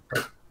be.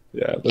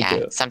 Yeah,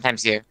 Yeah,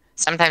 sometimes you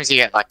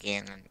get lucky,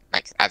 and then,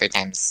 like other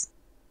times,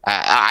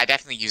 I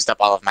definitely used up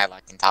all of my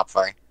luck in top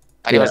 4,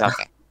 but it was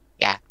okay.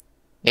 Yeah,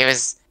 it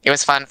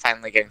was fun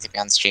finally getting to be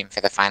on stream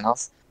for the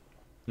finals,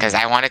 because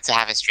I wanted to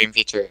have a stream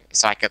feature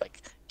so I could like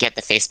get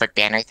the Facebook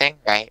banner thing,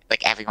 right?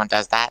 Like everyone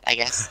does that, I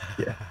guess.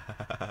 Yeah.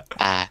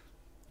 I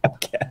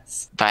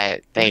guess.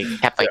 But they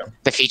kept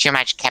the feature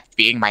match kept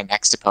being my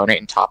next opponent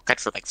in Top Cut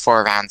for like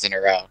 4 rounds in a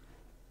row,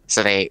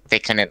 so they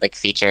couldn't like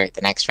feature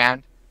the next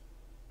round.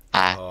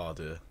 Oh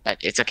dear. But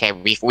it's okay.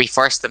 We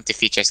forced them to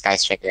feature Sky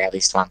Striker at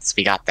least once.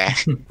 We got there.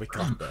 We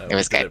got there. It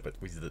was good. But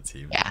we did it,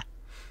 team. Yeah.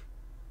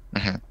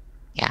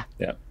 Yeah.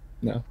 Yeah.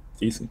 No,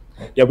 decent.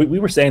 Yeah, we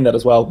were saying that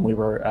as well when we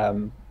were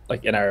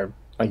like in our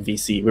like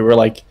VC. We were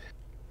like,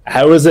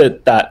 how is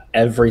it that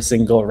every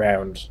single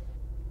round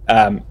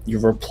you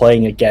were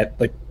playing against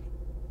like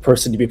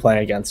person to be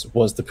playing against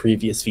was the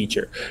previous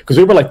feature? Because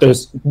we were like,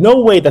 there's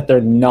no way that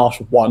they're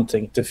not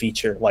wanting to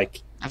feature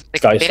like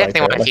Sky They Striker.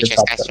 definitely want to like, feature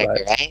top Sky cut,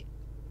 Striker, right?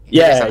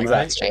 Yeah, Feature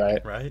Sky exactly.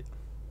 Striker. Right.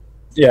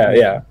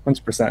 Yeah,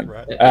 100%.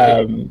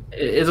 Right.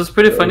 It was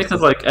pretty funny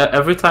because like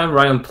every time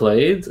Ryan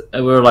played,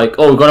 we were like,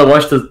 "Oh, we gotta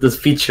watch this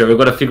feature. We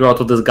gotta figure out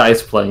what this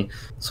guy's playing."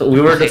 So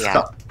we were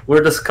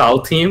we're the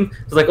scout team.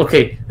 It's like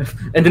okay,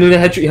 and then you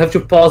have to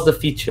pause the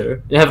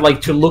feature. You have like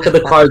to look at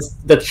the cards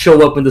that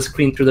show up in the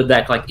screen through the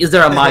deck. Like, is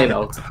there a mine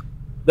out?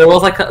 There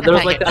was like a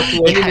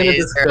 20-minute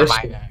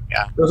discussion.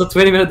 There was a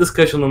 20-minute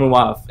discussion on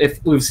WAF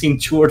if we've seen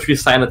 2 or 3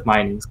 silent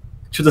minings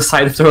to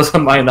decide if there was a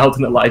mine out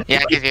in the light.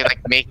 Yeah, because you're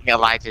like making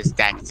Elijah's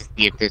deck to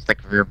see if there's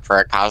like room for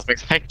a cosmic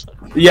cycle.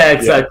 Yeah,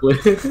 exactly.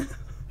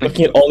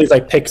 Looking at all these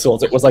like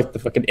pixels, it was like the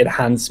fucking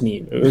enhance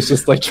meme. It was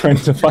just like trying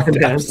to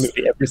find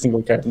absolutely every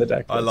single card in the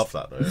deck. I love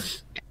that though.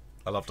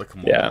 I love the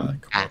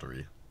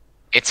camaraderie.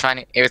 It's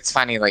funny. It's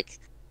funny. Like,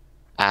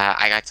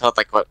 I got told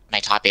like what my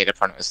top 8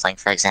 opponent was playing,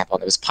 for example,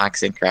 and it was Punk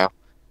Synchro,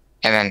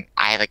 and then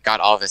I like got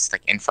all this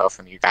like info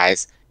from you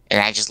guys,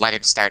 and I just let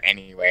him start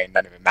anyway, and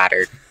none of it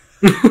mattered.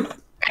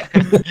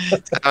 So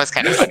that was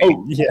kind of funny.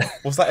 Oh yeah.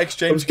 Was that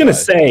exchange? I was gonna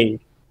say.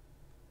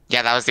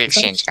 Yeah, that was the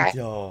exchange guy.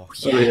 Yo.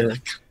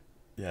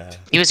 Yeah.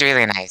 He was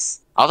really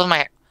nice. All of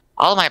my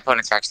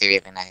opponents were actually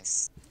really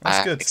nice.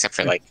 That's good. Except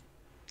for like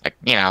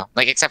you know,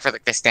 like except for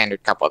like the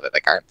standard couple that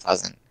like aren't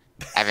pleasant.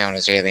 Everyone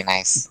was really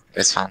nice. It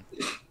was fun.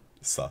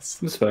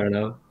 Sus. It's fair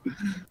enough.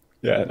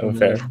 Yeah, no,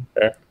 fair.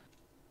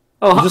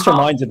 Oh, You just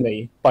reminded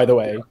me, by the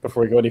way,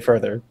 before we go any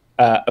further,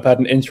 about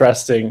an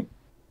interesting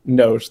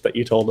note that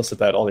you told us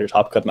about all your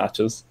Top Cut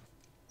matches.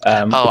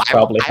 I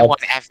won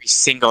every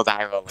single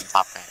die roll in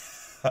Top Cut.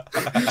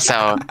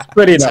 So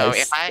pretty nice. So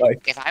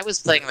if I was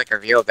playing like a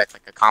real deck,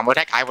 like a combo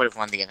deck, I would have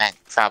won the event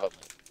probably.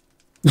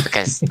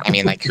 Because I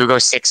mean, like who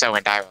goes 6-0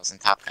 in die rolls in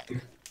Top Cut?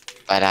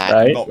 But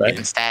right.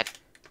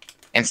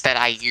 Instead,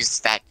 I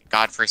used that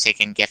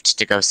godforsaken gift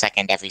to go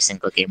second every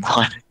single game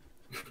 1.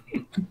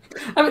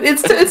 I mean,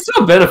 it's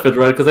still a benefit,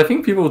 right? Because I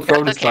think people would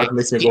probably start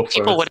making me go first.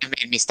 People would have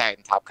made me start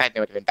in Top Cut, and it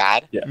would have been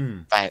bad. Yeah.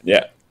 But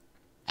yeah.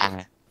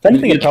 If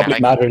anything, it probably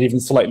mattered even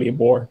slightly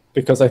more,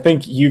 because I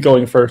think you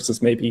going first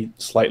is maybe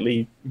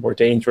slightly more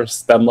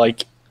dangerous than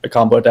like a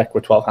combo deck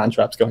with 12 hand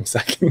traps going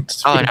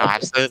second. Oh no,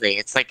 absolutely!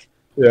 It's like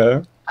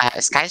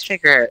Sky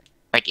Striker,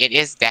 like it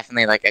is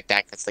definitely like a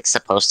deck that's like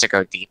supposed to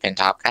go deep in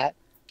Top Cut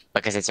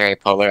because it's very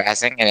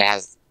polarizing, and it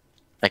has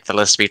like the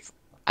list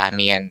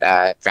me and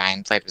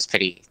Brian played was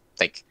pretty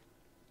like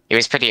it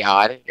was pretty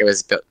odd. It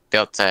was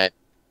built to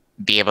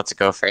be able to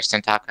go first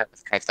in Top Cut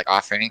with cards like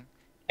Offering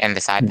and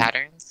the side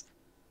patterns.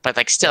 But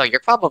like still,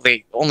 you're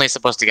probably only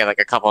supposed to get like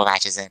a couple of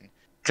matches in,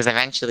 because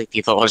eventually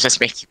people will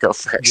just make you go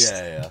first.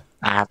 Yeah.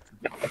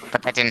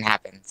 But that didn't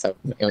happen, so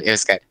it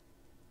was good.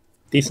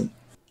 Decent.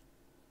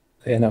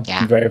 Yeah, no.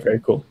 Yeah. Very, very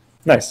cool.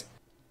 Nice.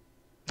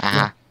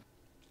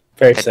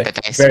 Very sick.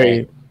 The dice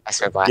very.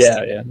 Were blessed.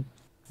 Yeah. I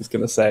was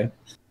gonna say.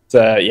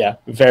 Yeah.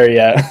 Very.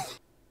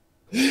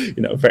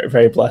 Very,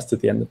 very blessed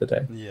at the end of the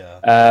day.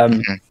 Yeah.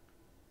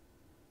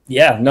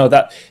 Yeah, no,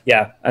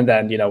 and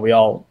then we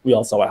all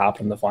saw what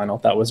happened in the final.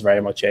 That was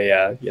very much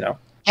a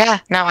Yeah,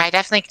 no, I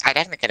definitely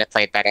could have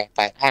played better,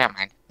 but I don't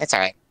mind. It's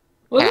alright.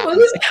 We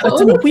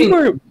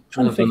were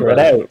trying to figure it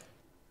out.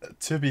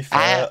 To be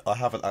fair, I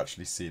haven't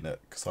actually seen it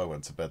because I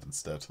went to bed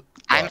instead.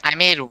 I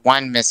made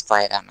one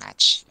misplay that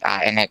match,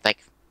 and it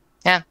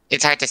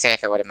it's hard to say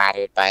if it would have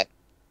mattered, but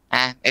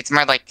it's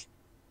more like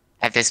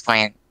at this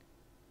point.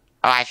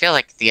 Oh, I feel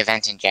like the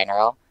event in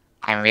general,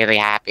 I'm really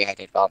happy I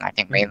did well, and I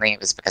think mainly it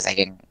was because I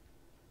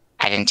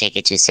didn't take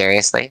it too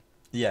seriously.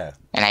 Yeah.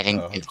 And I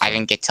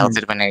didn't get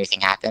tilted when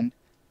anything happened.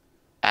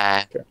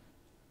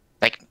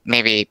 Like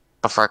maybe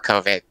before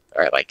COVID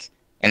or like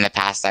in the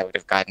past, I would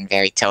have gotten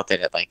very tilted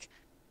at like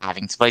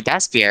having to play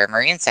Despia or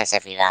Marine Cess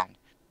every round.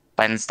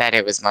 But instead,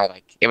 it was more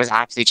like it was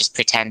actually just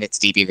pretend it's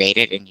DB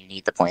rated and you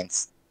need the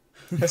points.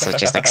 So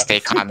just like stay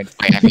calm and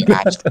play every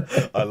match.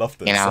 I love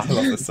this. I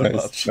love this so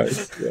much. Nice.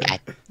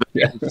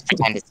 Just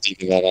pretend it's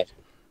DB rated.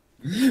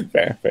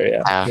 Fair,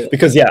 yeah.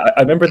 Because I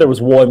remember there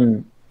was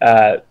one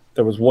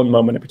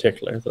moment in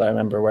particular that I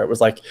remember where it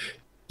was like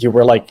you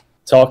were like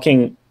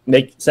talking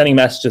sending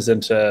messages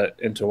into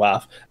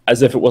WAF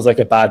as if it was like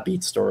a bad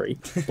beat story,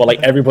 but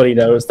like everybody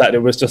knows that it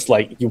was just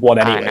like you won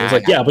anyway. no, It's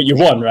like no. yeah, but you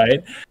won,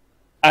 right?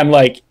 And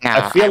like No,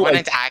 I feel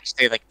wouldn't like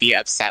actually like be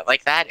upset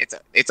like that.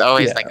 It's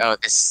always Yeah. like, oh,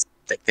 this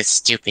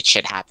stupid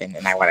shit happened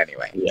and I won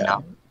anyway. You Yeah.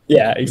 know?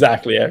 Yeah,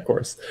 exactly. Yeah, of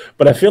course.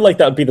 But I feel like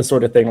that would be the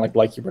sort of thing,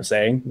 like you were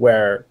saying,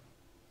 where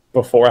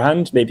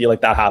beforehand maybe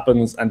like that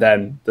happens, and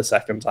then the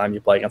second time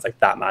you play against like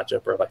that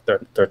matchup, or like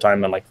third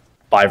time in like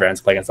 5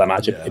 rounds play against that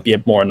matchup, Yeah. it'd be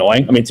more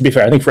annoying. I mean, to be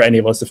fair, I think for any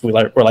of us, if we're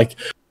like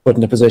put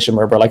in a position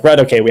where we're like, right,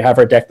 okay, we have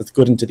our deck that's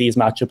good into these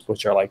matchups,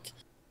 which are like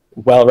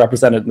well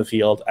represented in the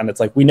field, and it's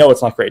like we know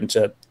it's not great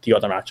into the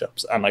other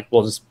matchups, and like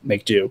we'll just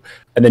make do.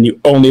 And then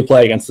you only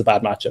play against the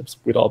bad matchups,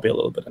 we'd all be a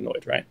little bit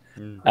annoyed, right?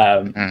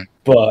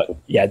 But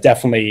yeah,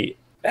 definitely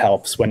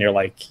helps when you're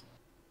like,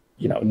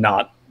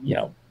 not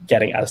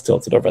getting as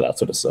tilted over that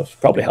sort of stuff.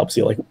 Probably helps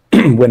you like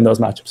win those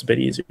matchups a bit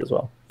easier as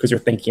well, because you're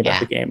thinking about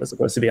the game as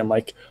opposed to being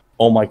like,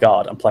 oh my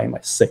god, I'm playing my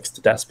 6th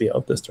Despia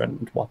of this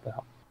tournament. What the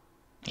hell?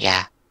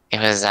 Yeah, it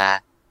was.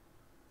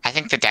 I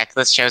think the deck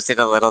list shows it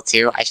a little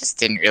too. I just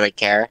didn't really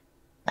care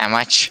that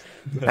much.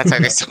 That's why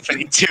there's so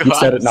many 2-offs. You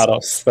said it, not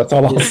us. That's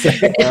all I'll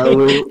say.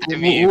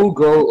 We'll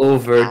go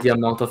over the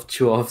amount of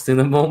 2-offs in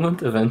a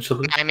moment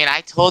eventually. I mean,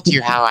 I told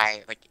you how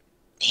I like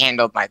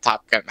handled my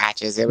Top Cut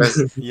matches. It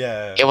was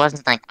Yeah. it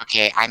wasn't like,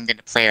 okay, I'm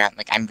gonna play around,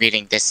 like I'm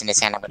reading this in his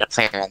hand, I'm gonna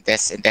play around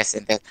this and this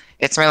and this.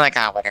 It's more like,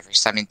 oh, whatever,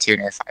 summon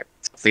tuner 5,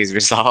 please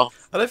resolve.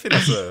 I don't think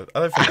that's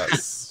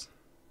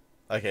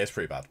okay. It's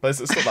pretty bad, but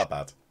it's not that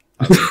bad.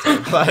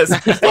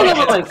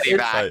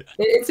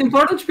 It's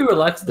important to be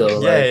relaxed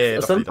though. Yeah,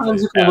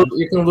 sometimes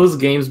definitely. you can lose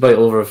games by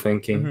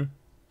overthinking.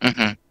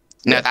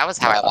 No, that was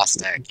how I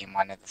lost game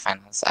 1 of the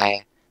finals.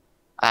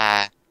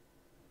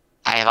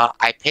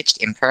 I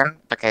pitched Imperm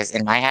because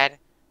in my head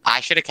I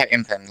should have kept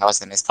Imperm. That was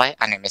the misplay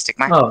under Mystic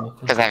Mine,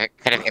 because I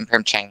could have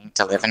Imperm Chang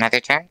to live another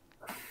turn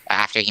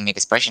after he made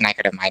his push, and I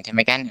could have mined him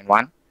again and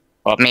won.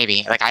 Well,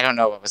 maybe. Like, I don't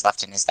know what was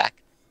left in his deck.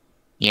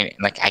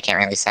 I can't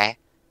really say,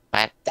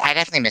 but I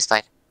definitely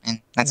misplayed,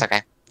 and that's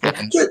okay.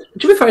 Happens.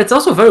 To be fair, it's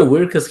also very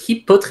weird because he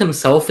put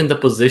himself in the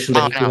position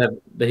that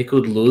he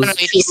could lose. No,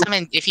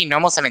 if he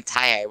normal summoned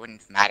Taya, it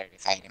wouldn't have mattered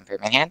if I had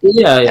Imperm in hand.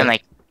 Yeah. And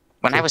like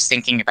when I was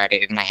thinking about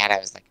it in my head, I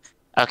was like,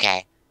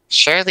 okay,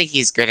 surely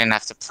he's good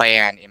enough to play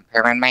around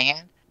Imperm in my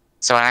hand.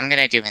 So what I'm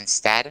gonna do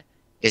instead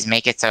is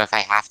make it so if I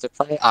have to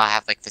play, I'll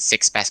have like the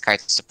 6 best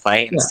cards to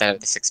play instead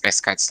of the 6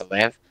 best cards to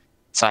live.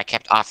 So I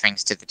kept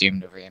offerings to the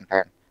Doomed over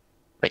Imperm,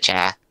 which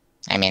it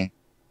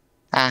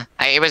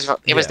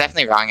was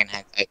definitely wrong in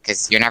hindsight,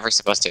 because you're never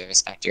supposed to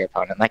respect your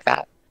opponent like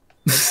that.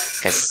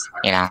 Because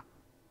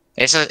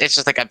it's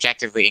just like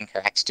objectively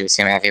incorrect to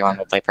assume everyone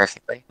will play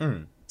perfectly.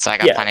 So I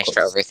got punished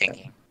for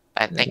overthinking.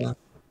 But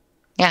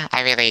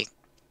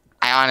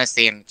I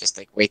honestly am just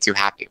like way too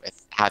happy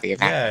with how the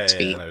event went to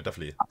be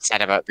definitely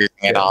upset about losing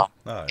it all.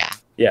 No.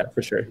 Yeah,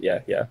 for sure. Yeah.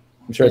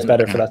 I'm sure it's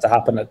better for that to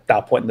happen at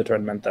that point in the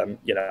tournament than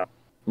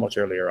much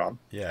earlier on.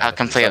 Yeah.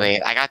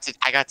 Completely. I got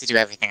to do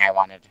everything I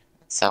wanted,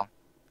 so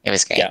it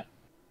was great.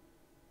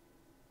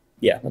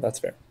 Yeah, no, that's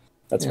fair.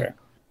 That's fair.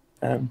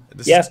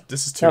 This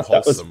is too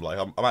wholesome. Like,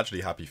 I'm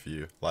actually happy for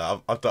you. Like,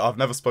 I've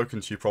never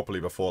spoken to you properly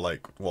before.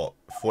 Like, what,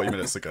 40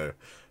 minutes ago?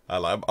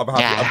 Like, I'm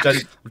happy.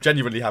 I'm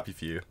genuinely happy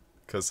for you,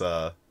 because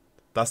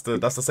that's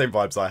the same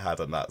vibes I had,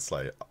 and that's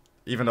like,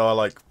 even though I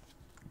like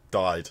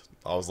died,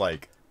 I was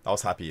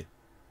happy,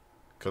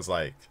 because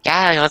like,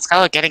 yeah, let's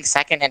go, getting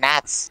second in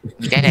Nats.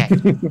 You did it.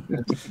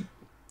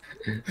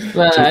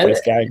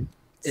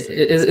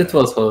 It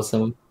was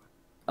wholesome.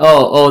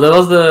 Oh, that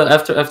was the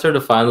after the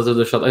finals of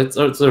the shot. It's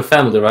their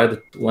family, right?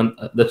 That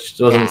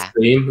was on the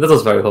stream. That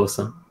was very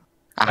wholesome.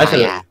 I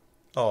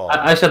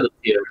shed a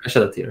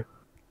tear.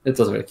 It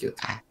was very cute.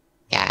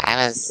 Yeah, I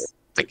was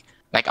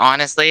like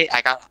honestly,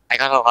 I got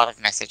a lot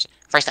of messages.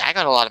 First, I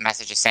got a lot of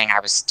messages saying I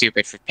was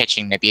stupid for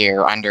pitching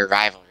Nibiru under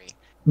rivalry,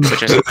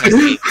 which was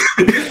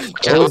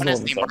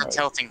honestly more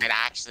tilting than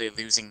actually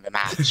losing the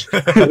match.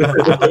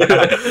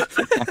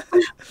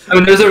 I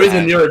mean, there's a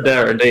reason you're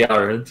there and they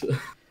aren't.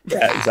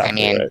 Yeah, exactly. I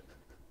mean,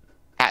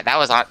 right. that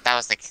was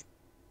like,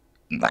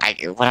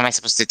 what am I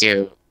supposed to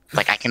do?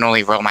 Like, I can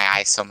only roll my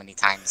eyes so many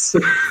times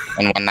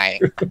in one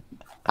night.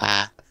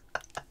 But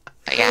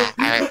yeah,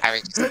 I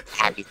was just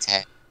happy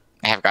to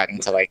have gotten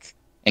to like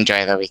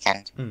enjoy the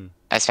weekend,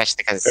 especially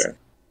because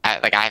I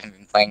haven't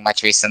been playing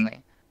much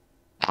recently.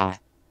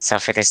 So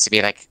for this to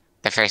be like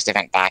the first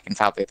event back and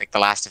probably like the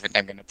last event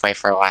I'm going to play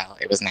for a while,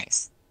 it was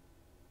nice.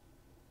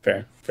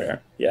 Fair,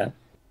 yeah.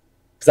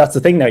 Because that's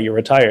the thing now, you're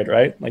retired,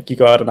 right? Like, you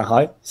go out on a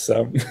high,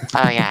 so...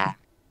 Oh, yeah.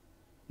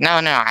 No,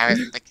 I was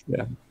like...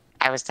 Yeah.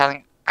 I was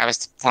telling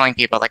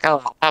people, like,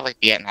 oh, I'll probably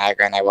be at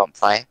Niagara and I won't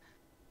play.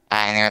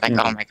 And they were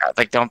like, oh my god,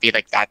 like, don't be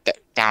like that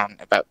down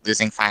about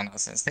losing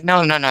finals. And it's like,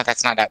 no,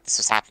 that's not that. This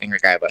was happening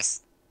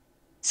regardless.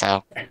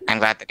 So, I'm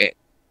glad that it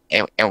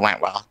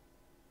went well.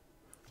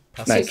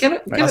 Nice. Can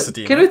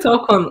we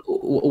talk on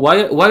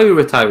why are you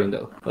retiring,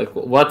 though? Like,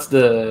 what's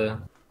the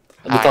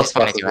I just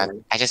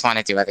want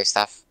to do other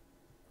stuff.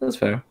 That's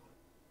fair.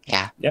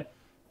 Yeah. Yep.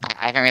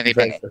 I haven't really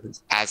been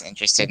as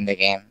interested in the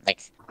game.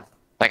 Like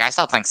I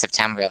stopped playing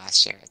September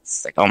last year.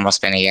 It's like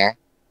almost been a year,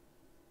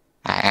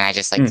 and I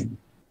just like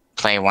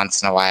play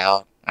once in a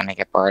while when I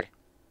get bored.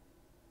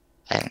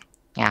 But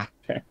yeah.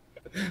 Okay.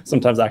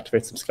 Sometimes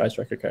activate some Sky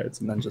Striker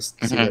cards and then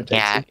just see where it takes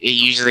yeah. you.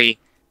 Usually,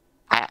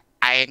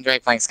 I enjoy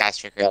playing Sky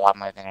Striker a lot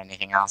more than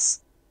anything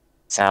else.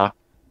 So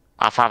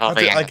I'll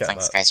probably end up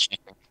playing Sky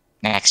Striker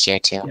next year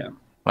too,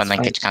 when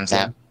Linkage comes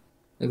out.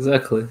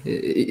 Exactly.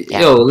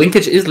 Yo,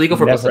 Linkage is legal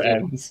for never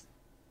ends.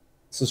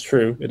 This is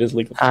true. It is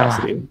legal for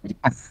Pasadena.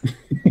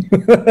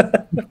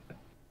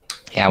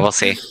 Yeah, we'll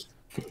see.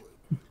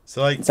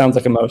 So like, it sounds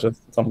like a motive.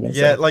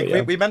 Yeah,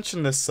 like we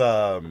mentioned this.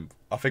 I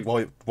think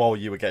while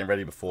you were getting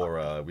ready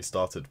before we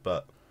started,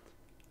 but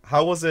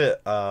how was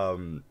it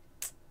going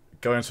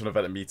to an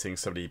event and meeting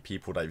so many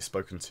people that you've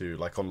spoken to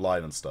like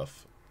online and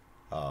stuff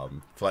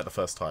for like the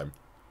first time?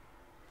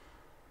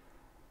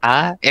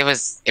 It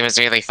was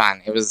really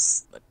fun.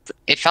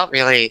 It felt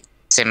really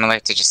similar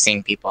to just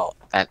seeing people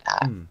that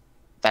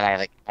that I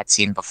like had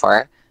seen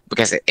before,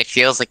 because it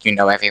feels like you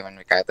know everyone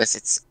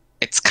regardless.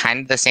 It's kind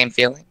of the same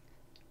feeling.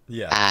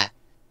 Yeah.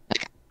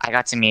 Like I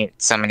got to meet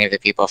so many of the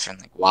people from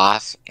like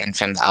WAF and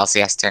from the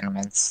LCS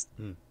tournaments,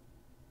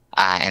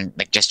 and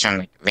like just from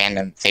like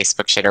random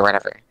Facebook shit or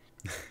whatever.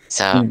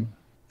 So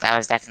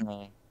it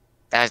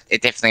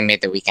definitely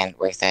made the weekend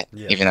worth it,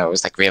 even though it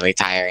was like really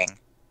tiring.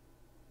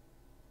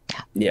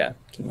 Yeah,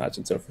 I can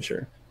imagine so for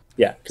sure.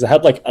 Yeah, because I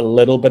had like a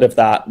little bit of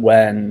that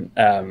when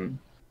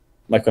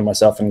like when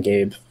myself and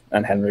Gabe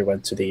and Henry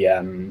went to the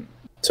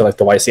to like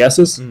the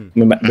YCSs.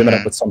 We met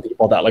up with some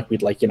people that like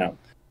we'd like, you know,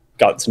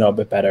 got to know a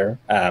bit better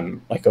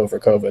like over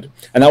COVID.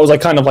 And that was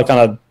like kind of like on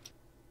a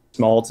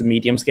small to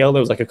medium scale. There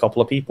was like a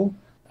couple of people.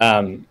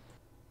 But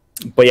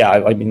yeah,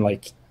 I mean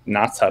like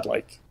Nats had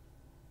like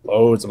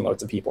loads and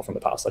loads of people from the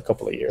past like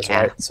couple of years,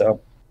 right? So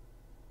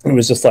it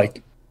was just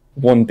like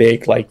one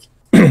big like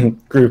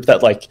group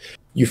that like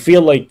you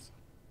feel like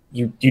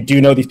you do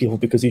know these people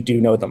because you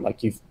do know them,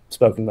 like you've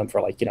spoken to them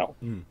for like, you know,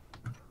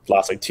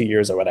 last like 2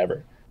 years or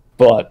whatever,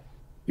 but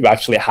you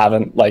actually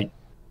haven't like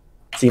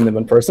seen them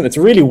in person. It's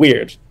really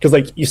weird because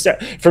like you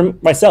start, for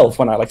myself,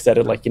 when I like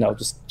started like, you know,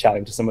 just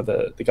chatting to some of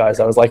the guys,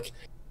 I was like,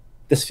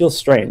 this feels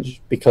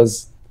strange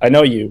because I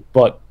know you,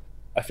 but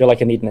I feel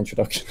like I need an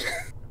introduction.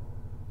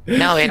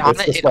 No, it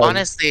honestly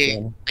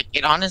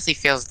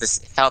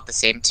felt the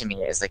same to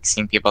me as like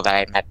seeing people that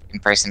I met in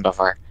person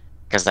before,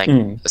 because like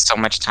so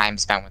much time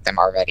spent with them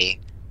already.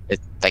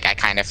 Like I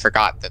kind of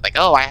forgot that like,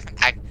 oh, I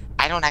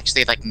don't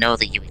actually like know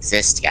that you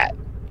exist yet,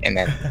 and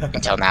then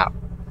until now.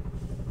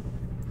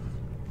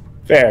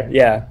 Fair,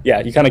 yeah.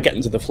 You kind of get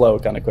into the flow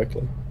kind of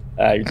quickly.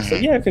 You're just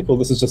like, yeah, okay, cool.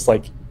 This is just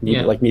like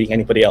like meeting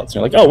anybody else. And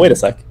you're like, oh, wait a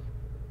sec.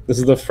 This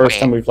is the first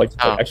time we've like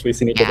actually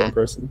seen each other in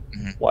person.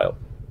 Wild.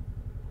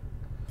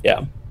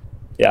 Yeah,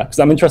 because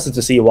I'm interested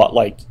to see what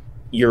like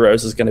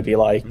Euros is going to be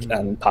like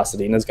and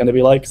Pasadena is going to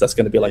be like, because that's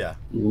going to be like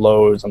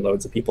loads and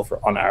loads of people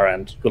on our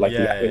end who like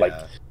like,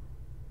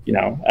 you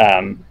know,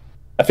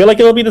 I feel like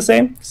it'll be the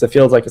same because it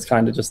feels like it's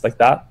kind of just like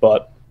that,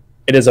 but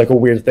it is like a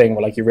weird thing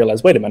where like you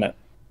realize, wait a minute,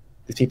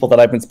 these people that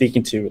I've been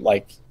speaking to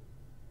like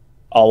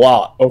a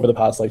lot over the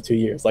past like 2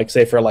 years, like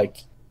say for like,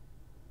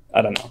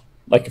 I don't know,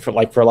 like for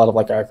a lot of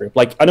like our group,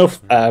 like I know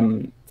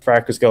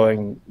Fark is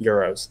going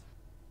Euros,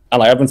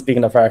 and like I've been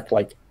speaking to Fark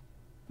like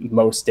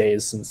most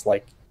days since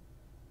like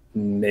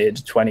mid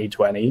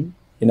 2020.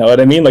 You know what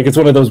I mean? Like it's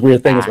one of those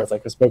weird things where it's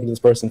like I've spoken to this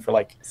person for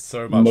like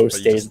so much,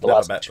 most days of the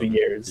last 2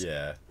 years.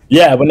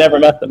 Yeah, but never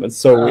met them. It's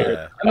so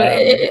weird. I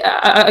mean,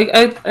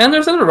 I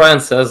understand what Ryan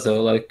says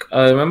though. Like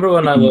I remember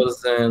when I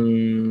was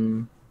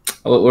we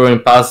were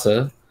in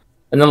Pasa,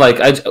 and then like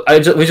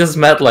we just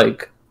met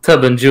like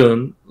Tub and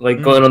June,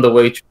 like going on the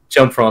way to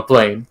jump from a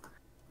plane.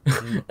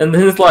 And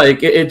then it's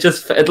like it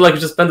just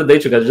spent the day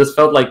together. It just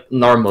felt like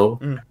normal.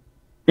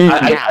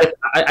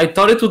 I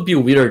thought it would be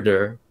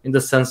weirder in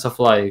the sense of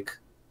like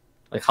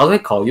how do I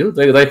call you?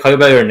 Do I call you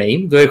by your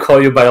name? Do I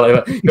call you by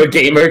like your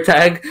gamer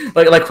tag?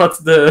 Like what's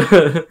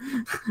the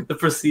the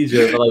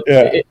procedure? But,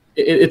 like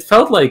it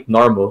felt like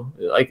normal.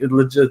 Like it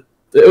legit.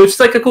 It was just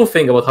like a cool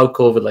thing about how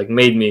COVID like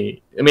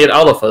made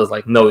all of us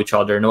like know each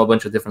other, know a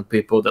bunch of different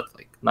people that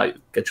like now you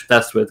get your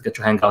test with, get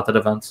your hang out at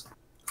events.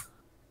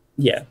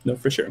 Yeah, no,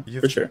 for sure.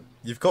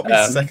 You've got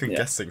me second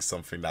guessing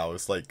something now.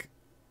 It's like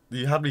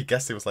you had me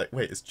guessing. It was like,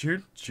 wait, is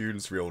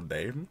June's real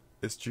name?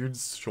 Is June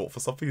short for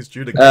something? Is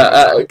June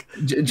a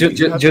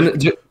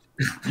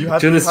You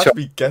had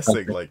me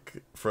guessing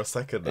like for a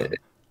second, and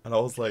I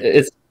was like,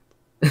 it's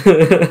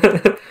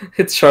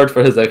it's short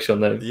for his actual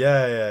name.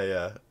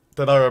 Yeah.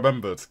 Then I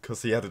remembered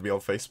because he added me on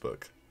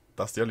Facebook.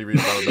 That's the only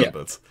reason I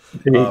remembered.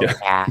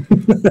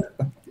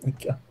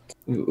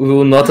 We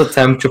will not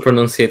attempt to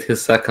pronunciate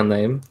his second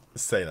name.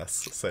 Say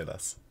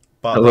less.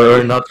 But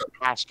we're not.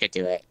 Ash could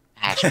do it.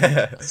 Ash.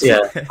 Yeah.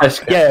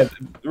 The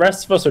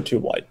rest of us are too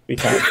white. We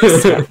can't.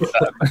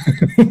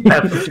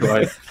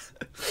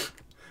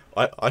 I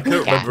I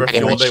couldn't Yeah, remember if pretty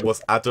your much. name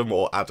was Adam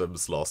or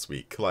Adams last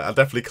week. Like, I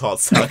definitely can't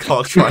say, I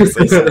can't try and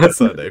say someone's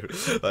surname.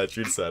 Like,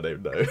 June's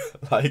surname, no.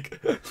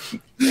 Like,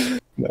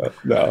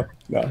 No,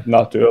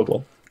 not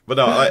doable. but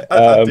no,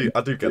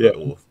 I do get it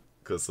all.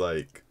 Because,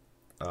 like,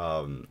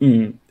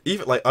 even,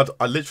 like,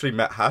 I literally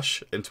met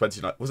Hash in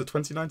 2019, was it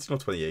 2019 or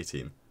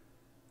 2018?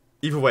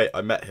 Either way,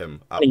 I met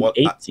him at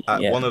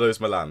one of those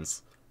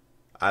Milans.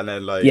 And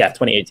then, like... Yeah,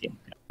 2018.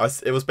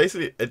 It was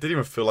basically, it didn't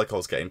even feel like I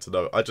was getting to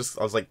know. I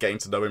was like getting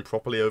to know him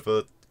properly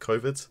over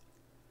COVID,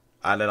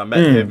 and then I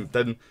met him.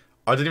 Then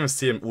I didn't even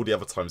see him all the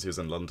other times he was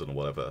in London or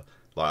whatever.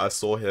 Like I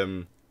saw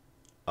him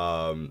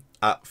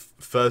at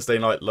Thursday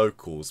night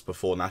locals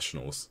before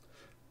nationals,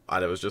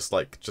 and it was just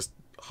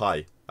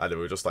hi, and we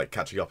were just like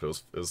catching up.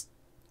 It was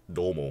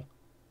normal.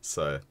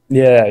 So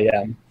yeah.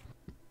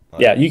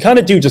 like, You kind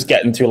of do just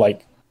get into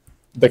like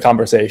the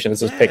conversation. It's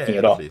just picking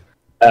it up.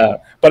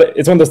 definitely. But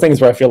it's one of those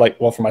things where I feel like,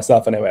 well, for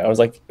myself anyway, I was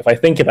like, if I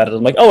think about it,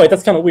 I'm like, oh, wait,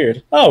 that's kind of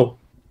weird. Oh,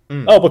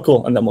 but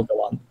cool. And then we'll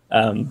go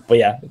on. But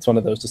yeah, it's one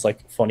of those just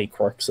like funny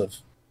quirks of,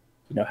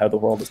 you know, how the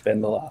world has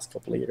been the last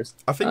couple of years.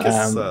 I think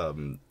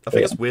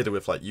it's weirder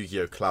with like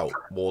Yu-Gi-Oh! Clout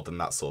more than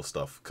that sort of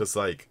stuff. Because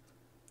like,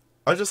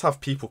 I just have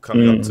people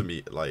coming up to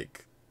me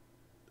like,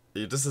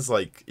 this is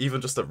like,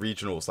 even just at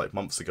regionals like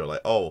months ago,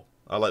 like, oh,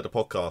 I like the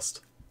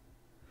podcast.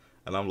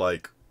 And I'm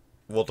like,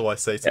 what do I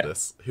say to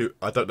this?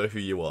 I don't know who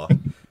you are.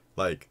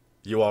 Like,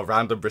 you are a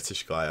random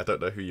British guy. I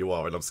don't know who you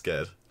are, and I'm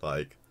scared.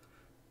 Like,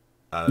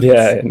 and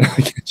I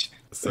get you.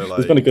 So like,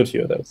 there's been a good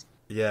few of those.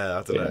 Yeah,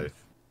 I don't know.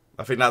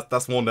 I think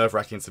that's more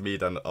nerve-wracking to me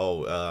than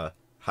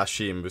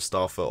Hashim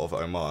Mustafa of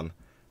Oman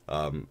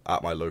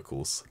at my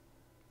locals.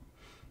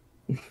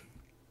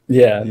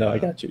 Yeah, no, I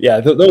got you. Yeah,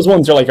 those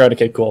ones are like, right,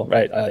 okay, cool,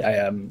 right?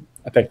 I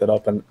picked it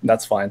up, and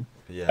that's fine.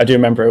 Yeah. I do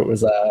remember it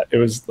was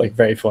like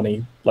very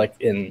funny, like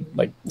in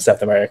like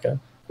South America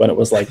when it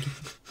was like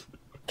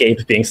Gabe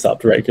being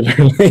stopped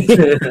regularly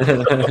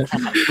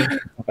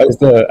as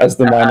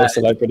the minor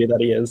celebrity that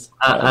he is.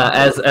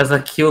 As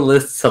a Q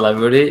list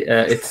celebrity,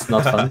 it's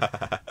not fun.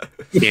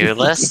 Q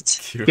list.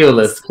 Q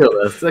list,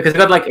 because you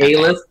got like A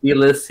list, B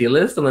list, C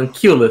list, and then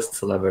Q list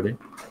celebrity,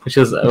 which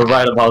is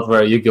right about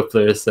where Yu-Gi-Oh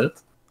players sit.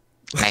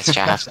 Nice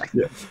job.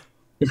 Yeah.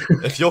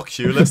 If you're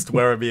Q list,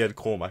 where are me and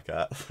Cormac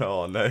at?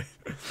 Oh no.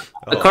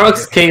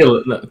 Cormac's K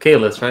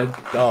list, right?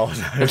 Oh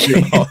no.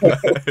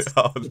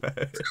 Oh no.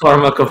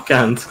 Cormac of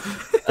Kent.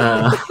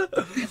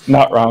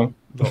 Not wrong.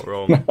 Not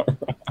wrong.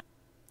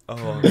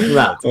 Oh,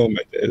 nah. Oh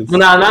my days.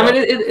 No, I mean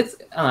it's.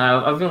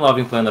 I've been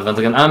loving playing the event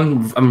again.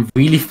 I'm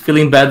really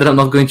feeling bad that I'm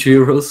not going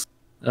to Euros.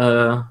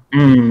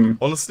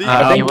 Honestly,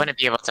 I think you wouldn't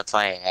be able to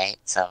play, right?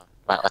 So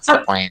what's the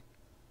point?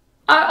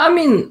 I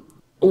mean,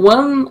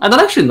 I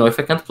don't actually know if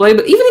I can't play,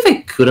 but even if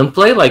I couldn't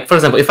play, like for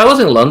example, if I was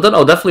in London,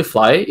 I'll definitely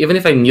fly, even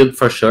if I knew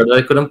for sure that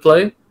I couldn't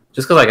play,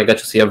 just because like I got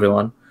to see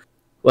everyone.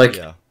 Like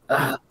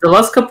the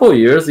last couple of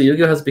years,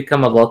 Yu-Gi-Oh has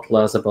become a lot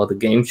less about the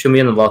game to me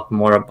and a lot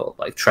more about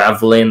like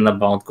traveling,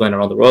 about going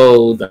around the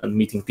road and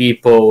meeting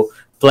people.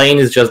 Playing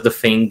is just the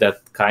thing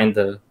that kind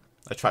of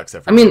attracts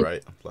everyone,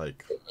 right?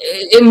 Like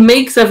it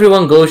makes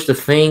everyone go to the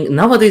thing.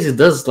 Nowadays, it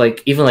does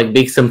like even like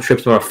make some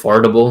trips more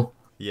affordable.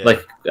 Yeah.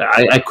 Like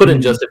I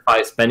couldn't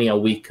justify spending a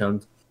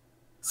weekend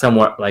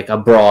somewhere like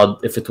abroad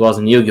if it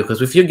wasn't Yu-Gi-Oh, because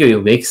with Yu-Gi-Oh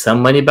you make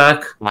some money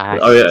back.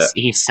 Wow,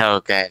 he's so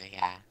good,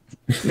 yeah.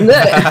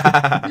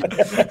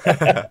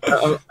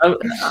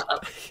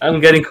 I'm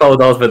getting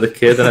called out by the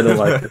kid and I don't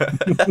like it.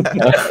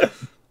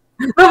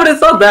 No, but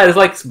it's not that. It's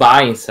like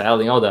buying,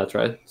 selling, all that,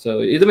 right? So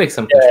you do make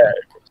some. Yeah,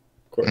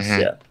 of course.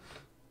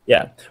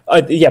 Yeah.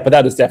 But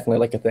that is definitely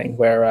like a thing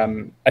where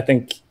I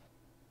think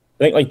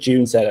like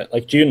June said it.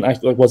 Like June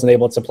actually wasn't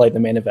able to play the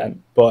main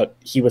event, but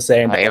he was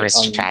saying that, it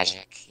was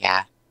tragic.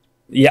 Yeah.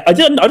 Yeah, I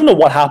don't know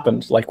what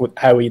happened, like with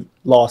how he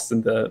lost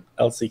in the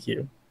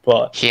LCQ,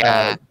 but he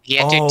had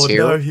to do.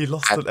 No, he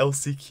lost an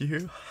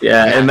LCQ.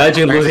 Yeah,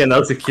 imagine losing an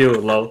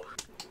LCQ, lol.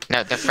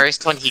 No, the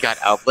first one he got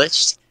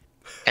outglitched,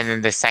 and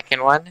then the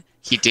second one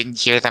he didn't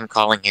hear them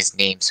calling his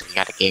name, so he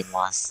got a game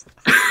loss.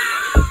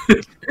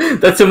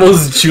 That's the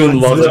most June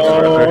loss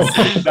ever.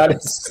 That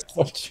is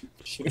such.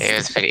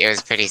 It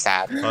was pretty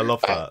sad. I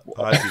love that.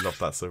 I do love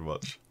that so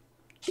much.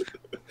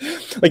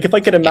 Like if I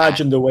could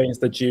imagine the ways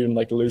that June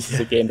like loses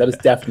a game, that is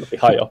definitely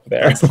high up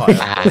there. That's high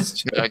up.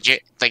 No,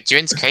 like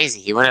June's crazy.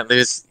 He wouldn't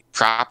lose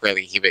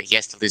properly. He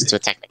has to lose to a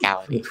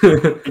technicality.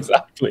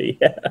 Exactly.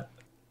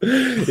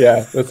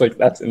 Yeah.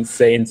 That's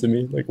insane to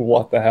me. Like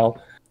what the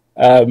hell?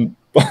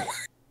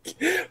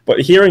 But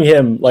hearing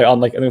him like on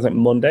like I think it was like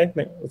Monday,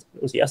 it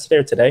was yesterday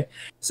or today,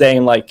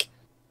 saying like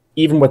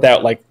even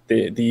without like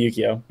the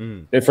Yu-Gi-Oh,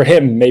 for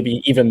him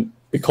maybe even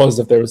because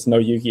if there was no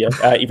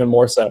Yu-Gi-Oh, even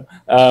more so.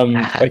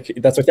 Like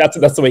that's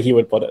the way he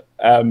would put it.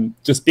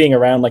 Just being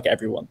around like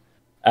everyone,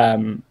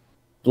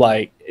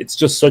 like it's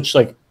just such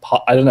like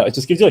I don't know. It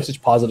just gives you like such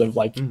positive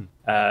like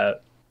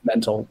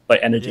mental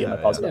like energy and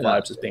like, positive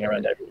vibes just being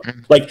around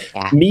everyone. Like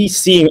me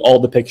seeing all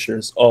the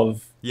pictures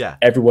of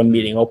everyone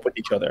meeting up with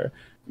each other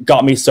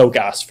got me so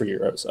gassed for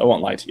Euros. I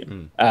won't lie to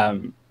you.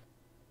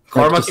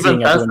 Cormac just even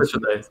seeing everyone-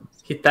 tested today.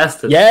 He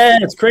tested. Yeah,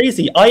 it's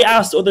crazy. I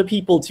asked other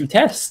people to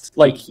test.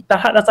 Like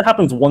that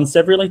happens once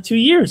every like 2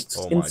 years. It's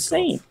Oh my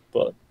insane.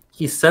 But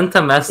He sent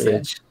a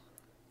message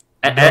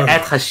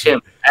at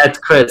Hashim, at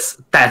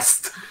Chris,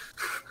 test.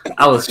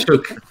 I was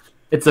shook.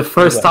 It's the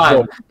first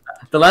time.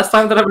 The last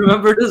time that I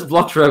remember this,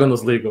 Block Dragon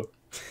was legal.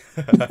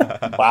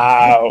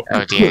 wow.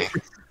 Oh dear.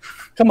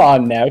 Come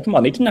on now. Come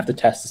on. They didn't have to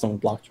test this on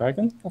Block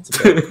Dragon. That's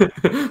a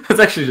bit... That's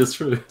actually just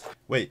true.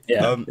 Wait,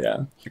 yeah.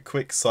 a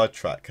quick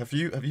sidetrack. Have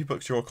you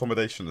booked your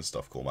accommodation and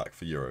stuff, Cormac,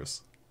 for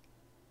Euros?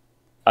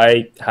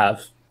 I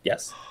have.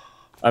 Yes.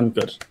 I'm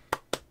good.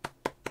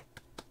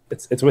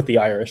 It's with the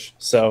Irish,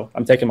 so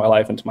I'm taking my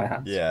life into my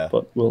hands. Yeah.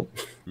 But we'll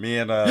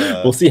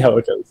we'll see how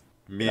it goes.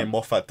 Me and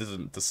Moffat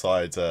didn't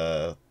decide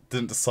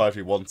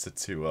we wanted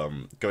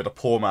to go the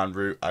poor man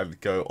route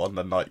and go on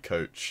the night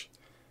coach.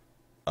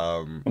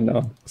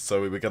 No. So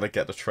we were gonna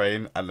get the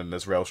train, and then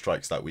there's rail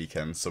strikes that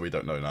weekend, so we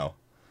don't know now.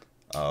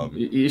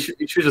 You should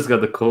just get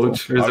the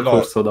coach. Where's the I'm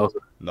coach sold out?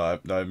 No,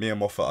 me and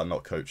Moffat are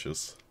not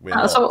coaches. We're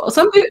not. So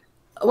some people,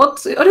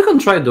 what are you gonna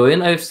try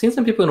doing? I've seen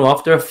some people in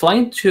WoW. They're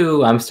flying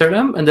to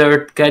Amsterdam and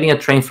they're getting a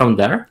train from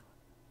there.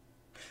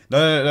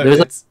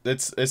 No.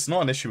 It's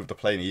not an issue with the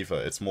plane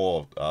either. It's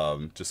more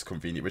just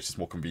convenient, which is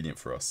more convenient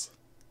for us.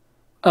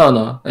 Oh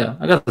no, yeah,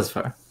 I guess that's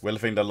fair. We're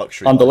living the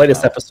luxury On the life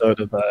latest now. episode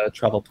of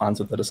Travel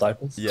Plans with the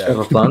Disciples. Yeah.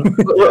 Travel plan.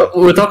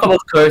 We talk about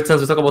curtains.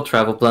 We talk about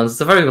travel plans.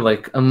 It's a very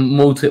like a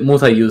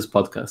multi-use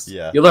podcast.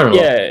 Yeah. You learn a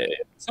lot. Yeah.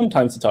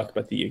 Sometimes to talk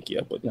about the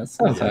Yu-Gi-Oh, but yes,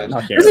 not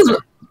here.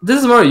 This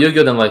is more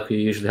Yu-Gi-Oh than like we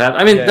usually have.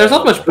 I mean, Yeah. there's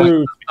not much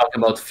point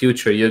talking about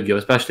future Yu-Gi-Oh,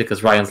 especially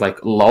because Ryan's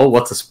like, "Lol,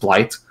 what's a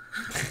splight?"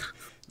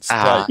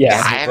 Sprite. Yeah.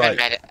 I haven't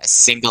Sprite. read a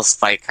single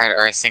spike card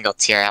or a single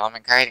tier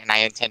element card, and I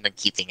intend on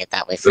keeping it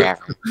that way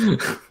forever.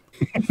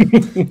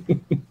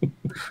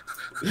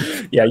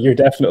 Yeah, you're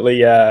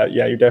definitely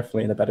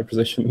in a better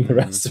position than the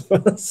rest of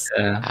us.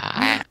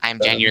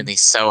 I'm genuinely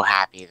so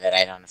happy that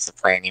I don't have to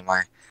play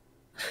anymore.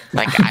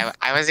 Like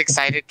I was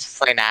excited to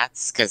play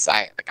Nats because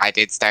I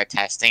did start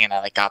testing and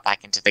I got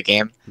back into the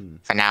game.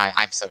 But now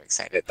I'm so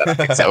excited that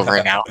it's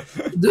over now.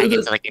 I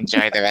get to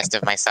enjoy the rest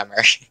of my summer.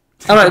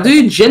 All right. Do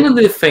you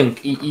genuinely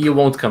think you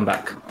won't come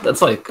back?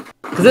 That's like,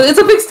 because it's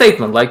a big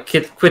statement, like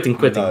quitting.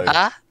 No.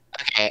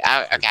 Okay.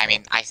 I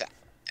mean,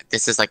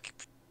 this is like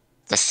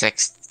the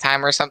 6th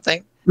time or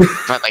something.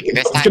 But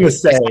this I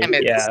was time, gonna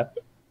say,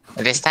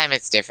 this time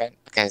it's different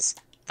because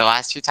the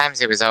last 2 times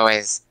it was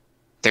always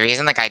the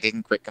reason I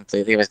didn't quit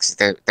completely was because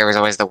there was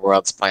always the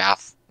Worlds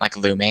playoff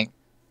looming,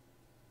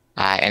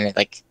 and it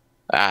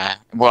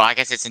well, I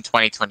guess it's in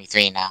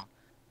 2023 now,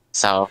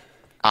 so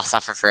I'll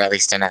suffer for at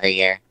least another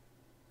year.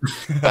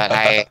 But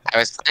I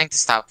was planning to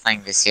stop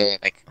playing this year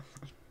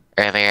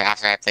earlier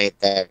after I played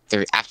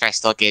after I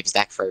stole Gabe's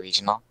deck for a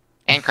regional.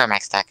 And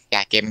Cormac's deck.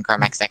 Yeah, Gabe and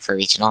Cormac's deck for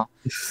regional.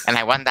 And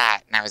I won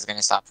that, and I was going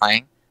to stop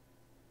playing.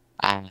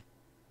 And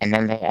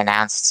then they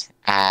announced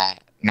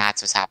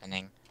Nats was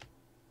happening.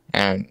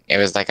 And it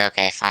was like,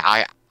 okay,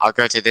 fine. I'll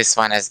go to this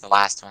one as the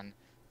last one.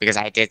 Because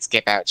I did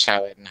skip out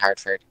Charlotte and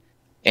Hartford.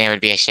 And it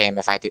would be a shame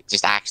if I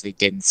just actually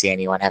didn't see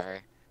anyone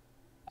ever.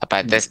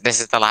 But this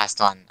is the last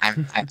one.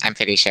 I'm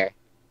pretty sure.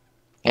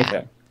 Yeah.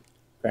 Okay.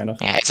 Fair enough.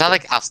 Yeah, it's not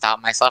like I'll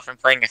stop myself from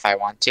playing if I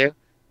want to.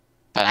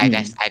 But I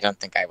don't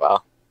think I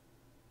will.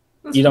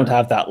 You don't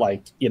have that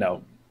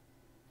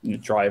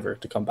driver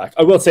to come back.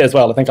 I will say as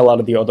well, I think a lot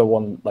of the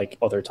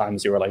other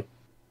times you were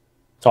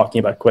talking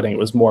about quitting, it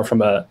was more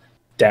from a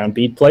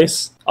downbeat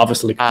place.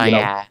 Obviously,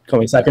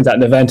 coming seconds at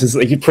an event is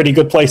a pretty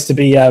good place to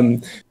be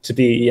at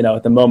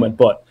the moment.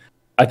 But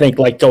I think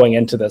going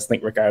into this,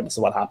 regardless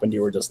of what happened,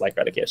 you were just right,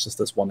 okay, it's just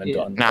this one and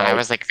done. No, right? I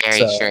was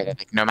very sure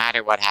that no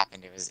matter what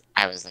happened,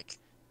 I was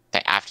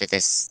that after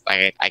this,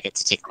 I get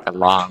to take a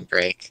long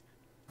break.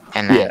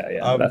 And then,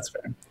 that's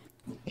fair.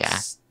 Yeah.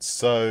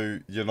 So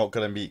you're not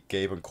gonna meet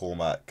Gabe and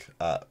Cormac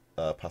at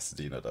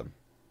Pasadena then?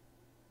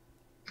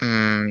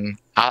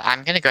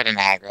 I'm gonna go to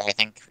Niagara, I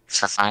think,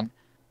 for fun.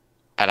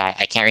 But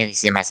I can't really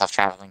see myself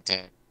traveling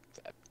to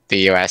the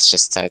US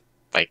just to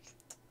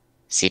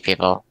see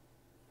people.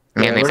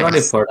 We're not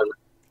important.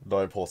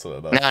 Not important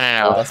enough.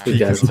 No. Oh, that's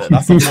peak, isn't it?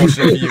 That's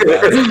unfortunate for you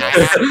guys.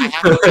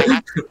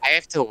 I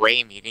have to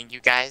weigh meeting you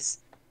guys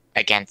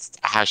against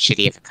how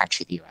shitty of a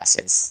country the US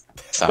is.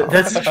 So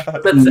That's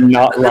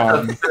not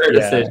wrong.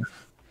 Yeah.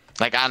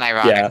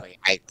 Unironically,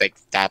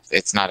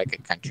 it's not a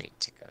good country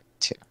to go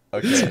to.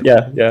 Okay.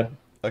 Yeah.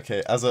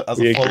 Okay, as a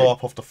We agree.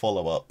 follow-up of the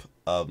follow-up,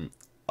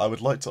 I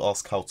would like to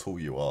ask how tall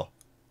you are.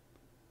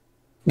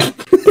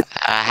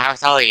 How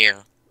tall are you?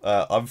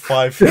 I'm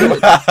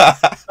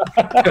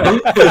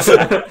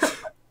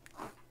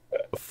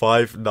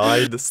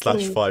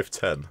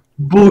 5'9/5'10".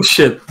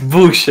 Bullshit. I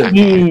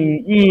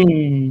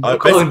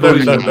calling basically,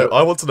 bullshit. no,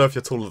 I want to know if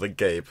you're taller than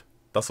Gabe.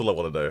 That's all I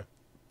want to know.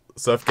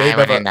 So if I Gabe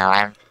wouldn't ever...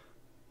 know.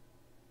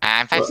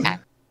 I'm 5'10".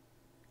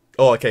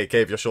 Oh, okay,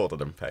 Gabe, you're shorter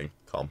than Peng.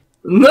 Calm.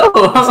 No,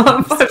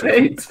 I'm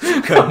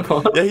 5'8". Come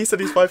on. Yeah, he said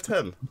he's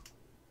 5'10".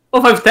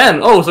 Oh,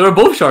 5'10". Oh, so we're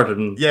both shorter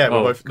than... Yeah, we're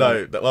oh, both...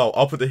 No, well,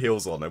 I'll put the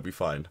heels on, it'll be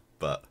fine.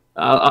 But...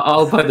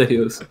 I'll buy the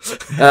hues.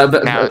 No,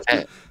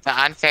 the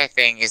unfair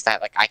thing is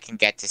that like I can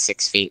get to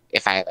 6 feet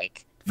if I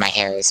like my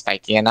hair is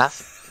spiky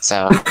enough.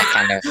 So I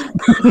kind of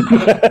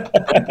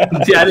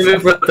the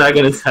anime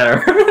protagonist's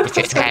hair.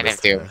 it's kind of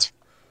doomed.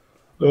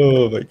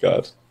 Oh my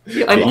god.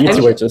 Yeah, you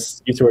two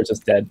are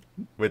just dead.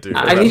 We're doomed.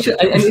 I need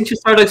to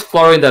start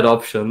exploring that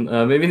option.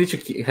 Maybe I need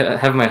to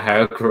have my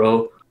hair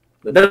grow.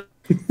 That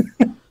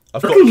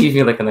I've can give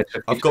me like an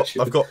extra. I've got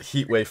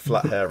heatwave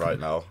flat hair right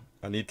now.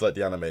 I need like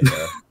the anime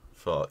hair.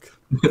 Fuck.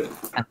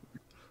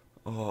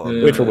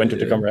 Oh, Wait for winter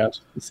to come around.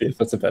 See if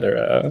that's a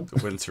better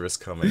the winter is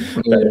coming.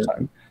 better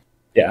time.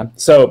 Yeah.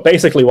 So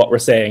basically, what we're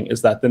saying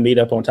is that the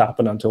meetup won't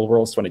happen until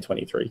Worlds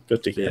 2023.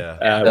 Good to hear.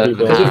 Yeah. We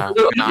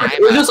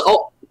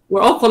will.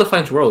 We're all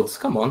qualifying to Worlds.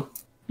 Come on.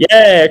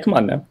 Yeah. Come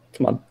on now.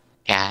 Come on.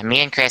 Yeah, me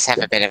and Chris have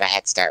a bit of a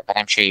head start, but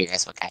I'm sure you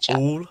guys will catch up.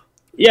 All?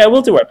 Yeah,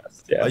 we'll do our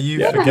best. Yeah. Are you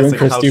yeah. forgetting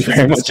Chris how do shit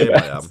very this much game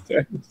I of am?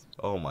 it.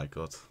 Oh my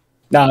god.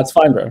 Nah, it's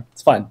fine, bro.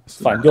 It's fine.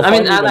 It's fine. You'll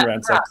finally win that-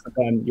 round 6, and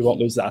then you won't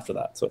lose after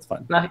that, so it's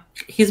fine. Now,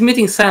 he's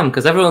meeting Sam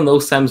because everyone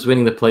knows Sam's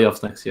winning the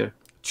playoffs next year.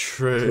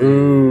 True.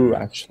 Ooh,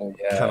 actually,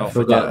 yeah. Cannot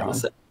forget.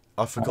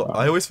 I forgot.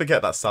 I always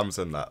forget that Sam's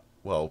in that.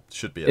 Well,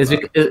 should be in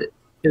that.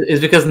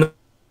 It's because no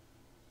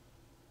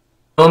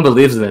one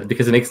believes in it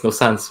because it makes no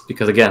sense.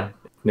 Because again,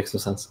 it makes no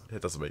sense.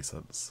 It doesn't make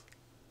sense.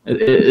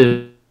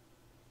 It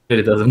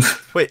really doesn't.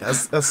 Wait,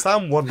 has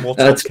Sam won more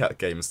Top Cat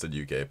games than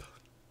you, Gabe?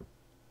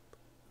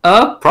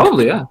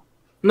 Probably, yeah.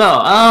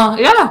 No,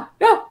 yeah.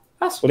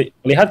 That's... Well,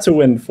 he had to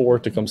win 4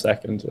 to come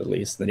second, at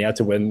least. Then he had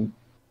to win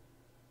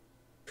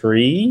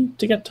 3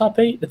 to get top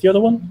 8 at the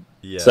other one.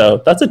 Yeah.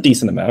 So that's a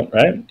decent amount,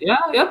 right?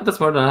 Yeah, that's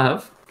more than I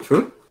have.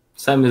 True.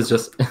 Sam is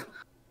just...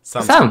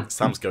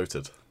 Sam's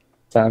goated.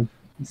 Sam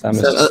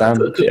is just Sam,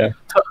 yeah.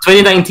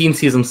 2019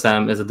 season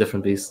Sam is a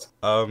different beast.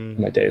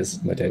 My days.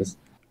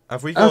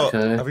 Have we got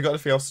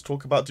anything else to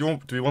talk about? Do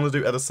we want to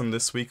do Edison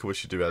this week, or we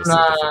should do Edison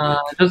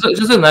different week?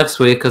 Just do next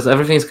week, because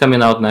everything's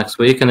coming out next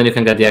week, and then you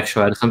can get the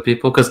extra Edison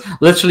people, because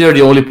literally you're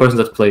the only person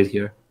that played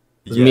here.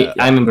 Yeah. Me,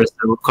 I'm in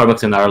Bristol,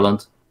 Cormac's in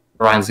Ireland,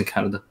 Ryan's in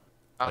Canada.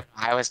 Oh,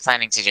 I was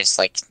planning to just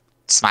like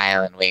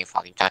smile and wave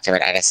while you talked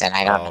about Edison.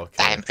 I don't know.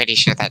 Okay. I'm pretty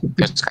sure that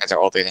those cards are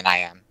older than I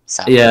am.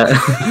 So Yeah,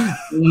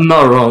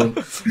 not wrong.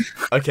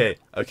 Okay.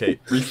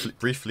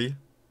 Briefly.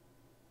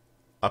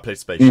 I played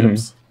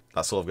Spaceships.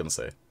 That's all I'm gonna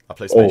say. I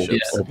play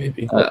Spaceships. Oh,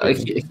 baby.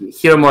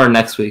 Hear more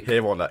next week.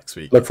 Here more next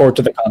week. Look forward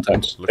to the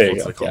content. Look There forward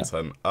you to the go, yeah.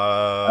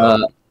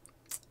 content.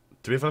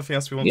 Do we have anything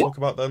else we want to talk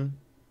about then?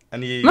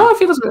 Any? No, I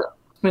feel it's good.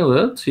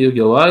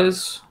 Yu-Gi-Oh!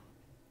 Eyes.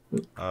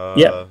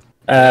 Yeah.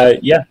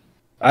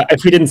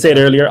 If we didn't say it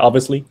earlier,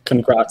 obviously,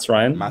 congrats,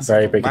 Ryan.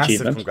 Very big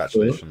achievement.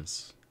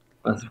 Congratulations.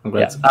 Massive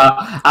congrats.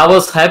 I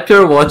was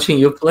happier watching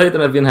you play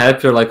than I've been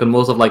happier like on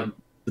most of like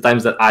the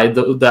times that I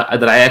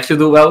actually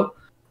do well.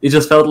 It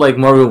just felt like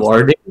more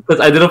rewarding because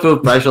I didn't feel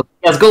pressure.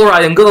 Yes, go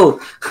Ryan, go.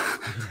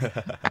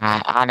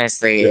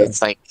 Honestly,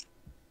 it's like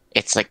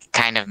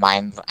kind of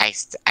mind. I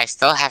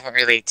still haven't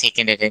really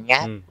taken it in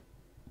yet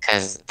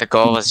because the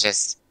goal was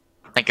just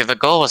like the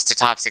goal was to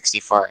top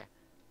 64,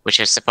 which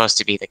was supposed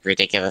to be like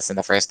ridiculous in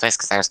the first place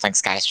because I was playing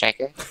Sky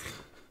Striker,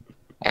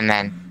 and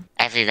then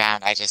every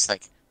round I just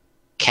like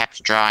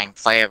kept drawing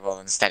playable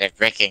instead of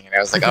bricking, and I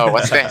was like, oh,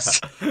 what's this?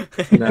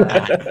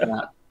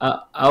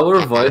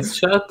 Our voice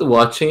chat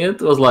watching it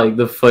was like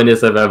the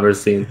funniest I've ever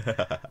seen.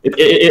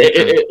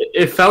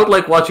 It felt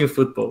like watching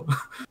football.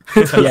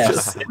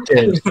 Yes, it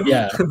did.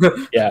 Yeah.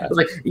 It was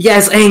like,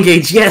 yes,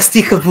 engage, yes,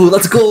 Tikaboo,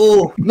 let's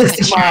go.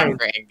 Mr. Mine.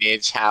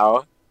 Engage,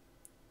 how?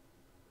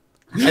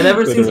 I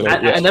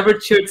never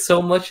cheered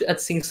so much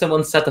at seeing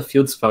someone set a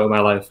field spell in my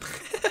life.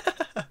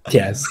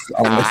 Yes,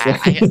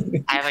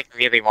 honestly. I like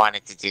really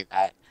wanted to do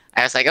that.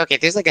 I was like, okay,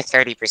 there's like a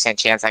 30%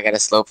 chance I get a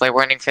slow play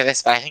warning for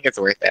this, but I think it's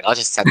worth it. I'll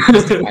just set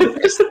this to my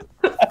first.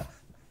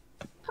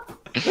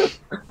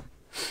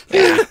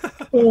 Yeah.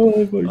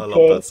 Oh my I God.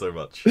 love that so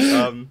much.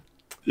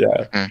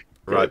 Yeah.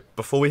 Right,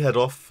 before we head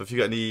off, have you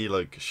got any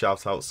like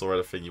shout outs or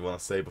anything you want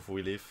to say before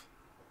we leave?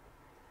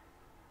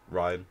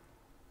 Ryan?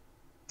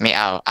 Me?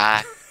 Oh,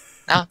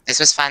 no, this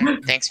was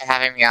fun. Thanks for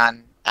having me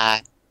on.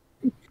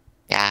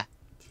 Yeah,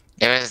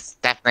 it was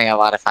definitely a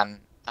lot of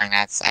fun playing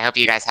that. I hope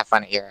you guys have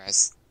fun at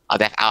yours.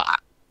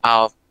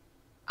 I'll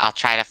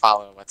try to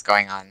follow what's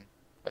going on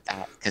with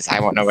that because I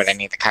won't know what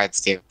any of the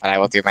cards do, but I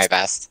will do my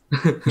best.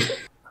 It's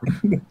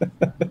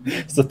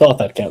the thought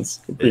that counts.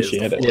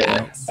 Appreciate it.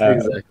 Yeah,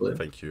 exactly.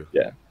 Thank you.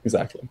 Yeah,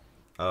 exactly.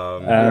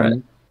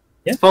 Right.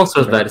 Yeah.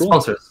 Sponsors, Very Daddy.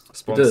 cool.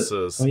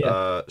 Sponsors. Oh,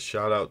 yeah.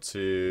 Shout out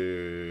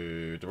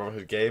to the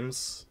Brotherhood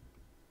Games,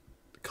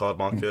 Card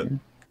Market,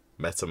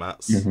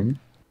 MetaMats,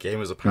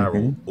 Gamers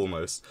Apparel,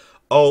 almost.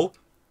 Oh,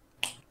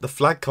 the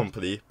flag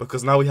company,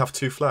 because now we have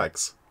 2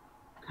 flags.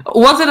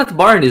 Was it at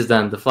Barney's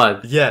then, the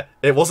flag? Yeah,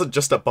 it wasn't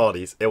just at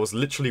Barney's. It was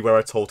literally where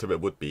I told him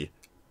it would be.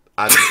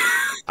 And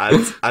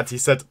and he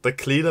said the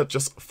cleaner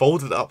just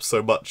folded it up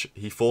so much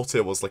he thought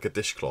it was like a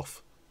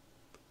dishcloth.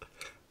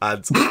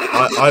 And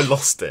I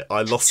lost it.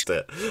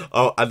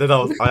 Oh, and then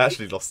I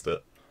actually lost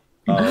it.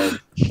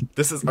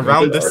 This is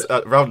around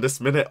this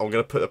minute. I'm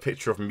gonna put a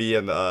picture of me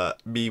and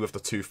me with the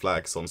 2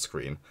 flags on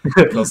screen.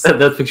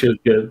 That picture is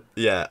good.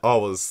 Yeah, I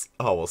was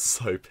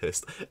so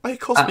pissed. It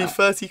cost me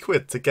 30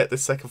 quid to get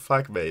this second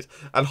flag made,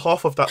 and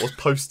half of that was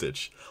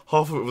postage.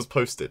 Half of it was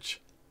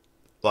postage.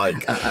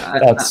 Like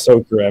that's so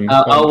grim.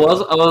 I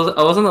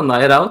was on a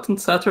night out on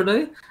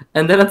Saturday,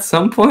 and then at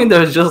some point there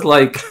was just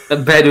like a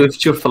bed with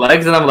 2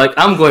 flags, and I'm like,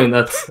 I'm going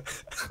nuts.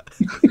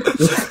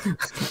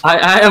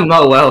 I am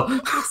not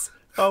well.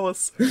 I was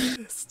so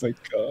pissed. Oh my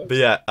God. But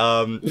yeah,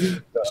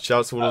 shout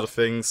out to all of the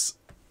things,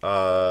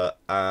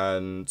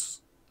 and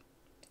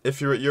if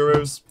you're at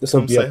Euros,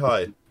 come say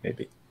hi.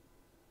 Maybe.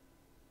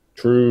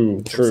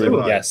 True.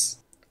 Yes.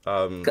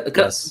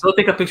 Yes. Go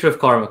take a picture of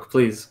Cormac,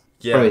 please.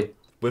 Yeah,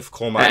 with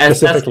Cormac.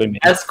 As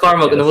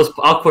Cormac in the most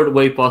awkward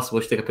way possible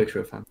to take a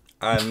picture of him.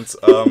 And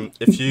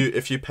if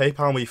you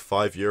PayPal me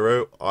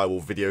 €5, I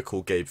will video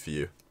call Gabe for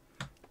you.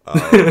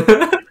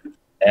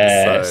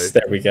 Yes,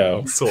 there we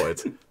go.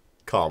 Sorted.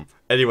 Calm.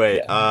 Anyway,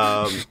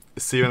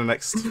 see you in the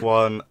next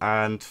one,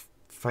 and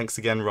thanks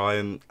again,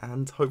 Ryan,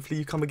 and hopefully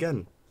you come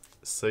again.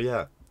 So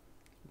yeah,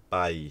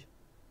 bye.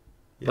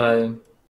 Bye.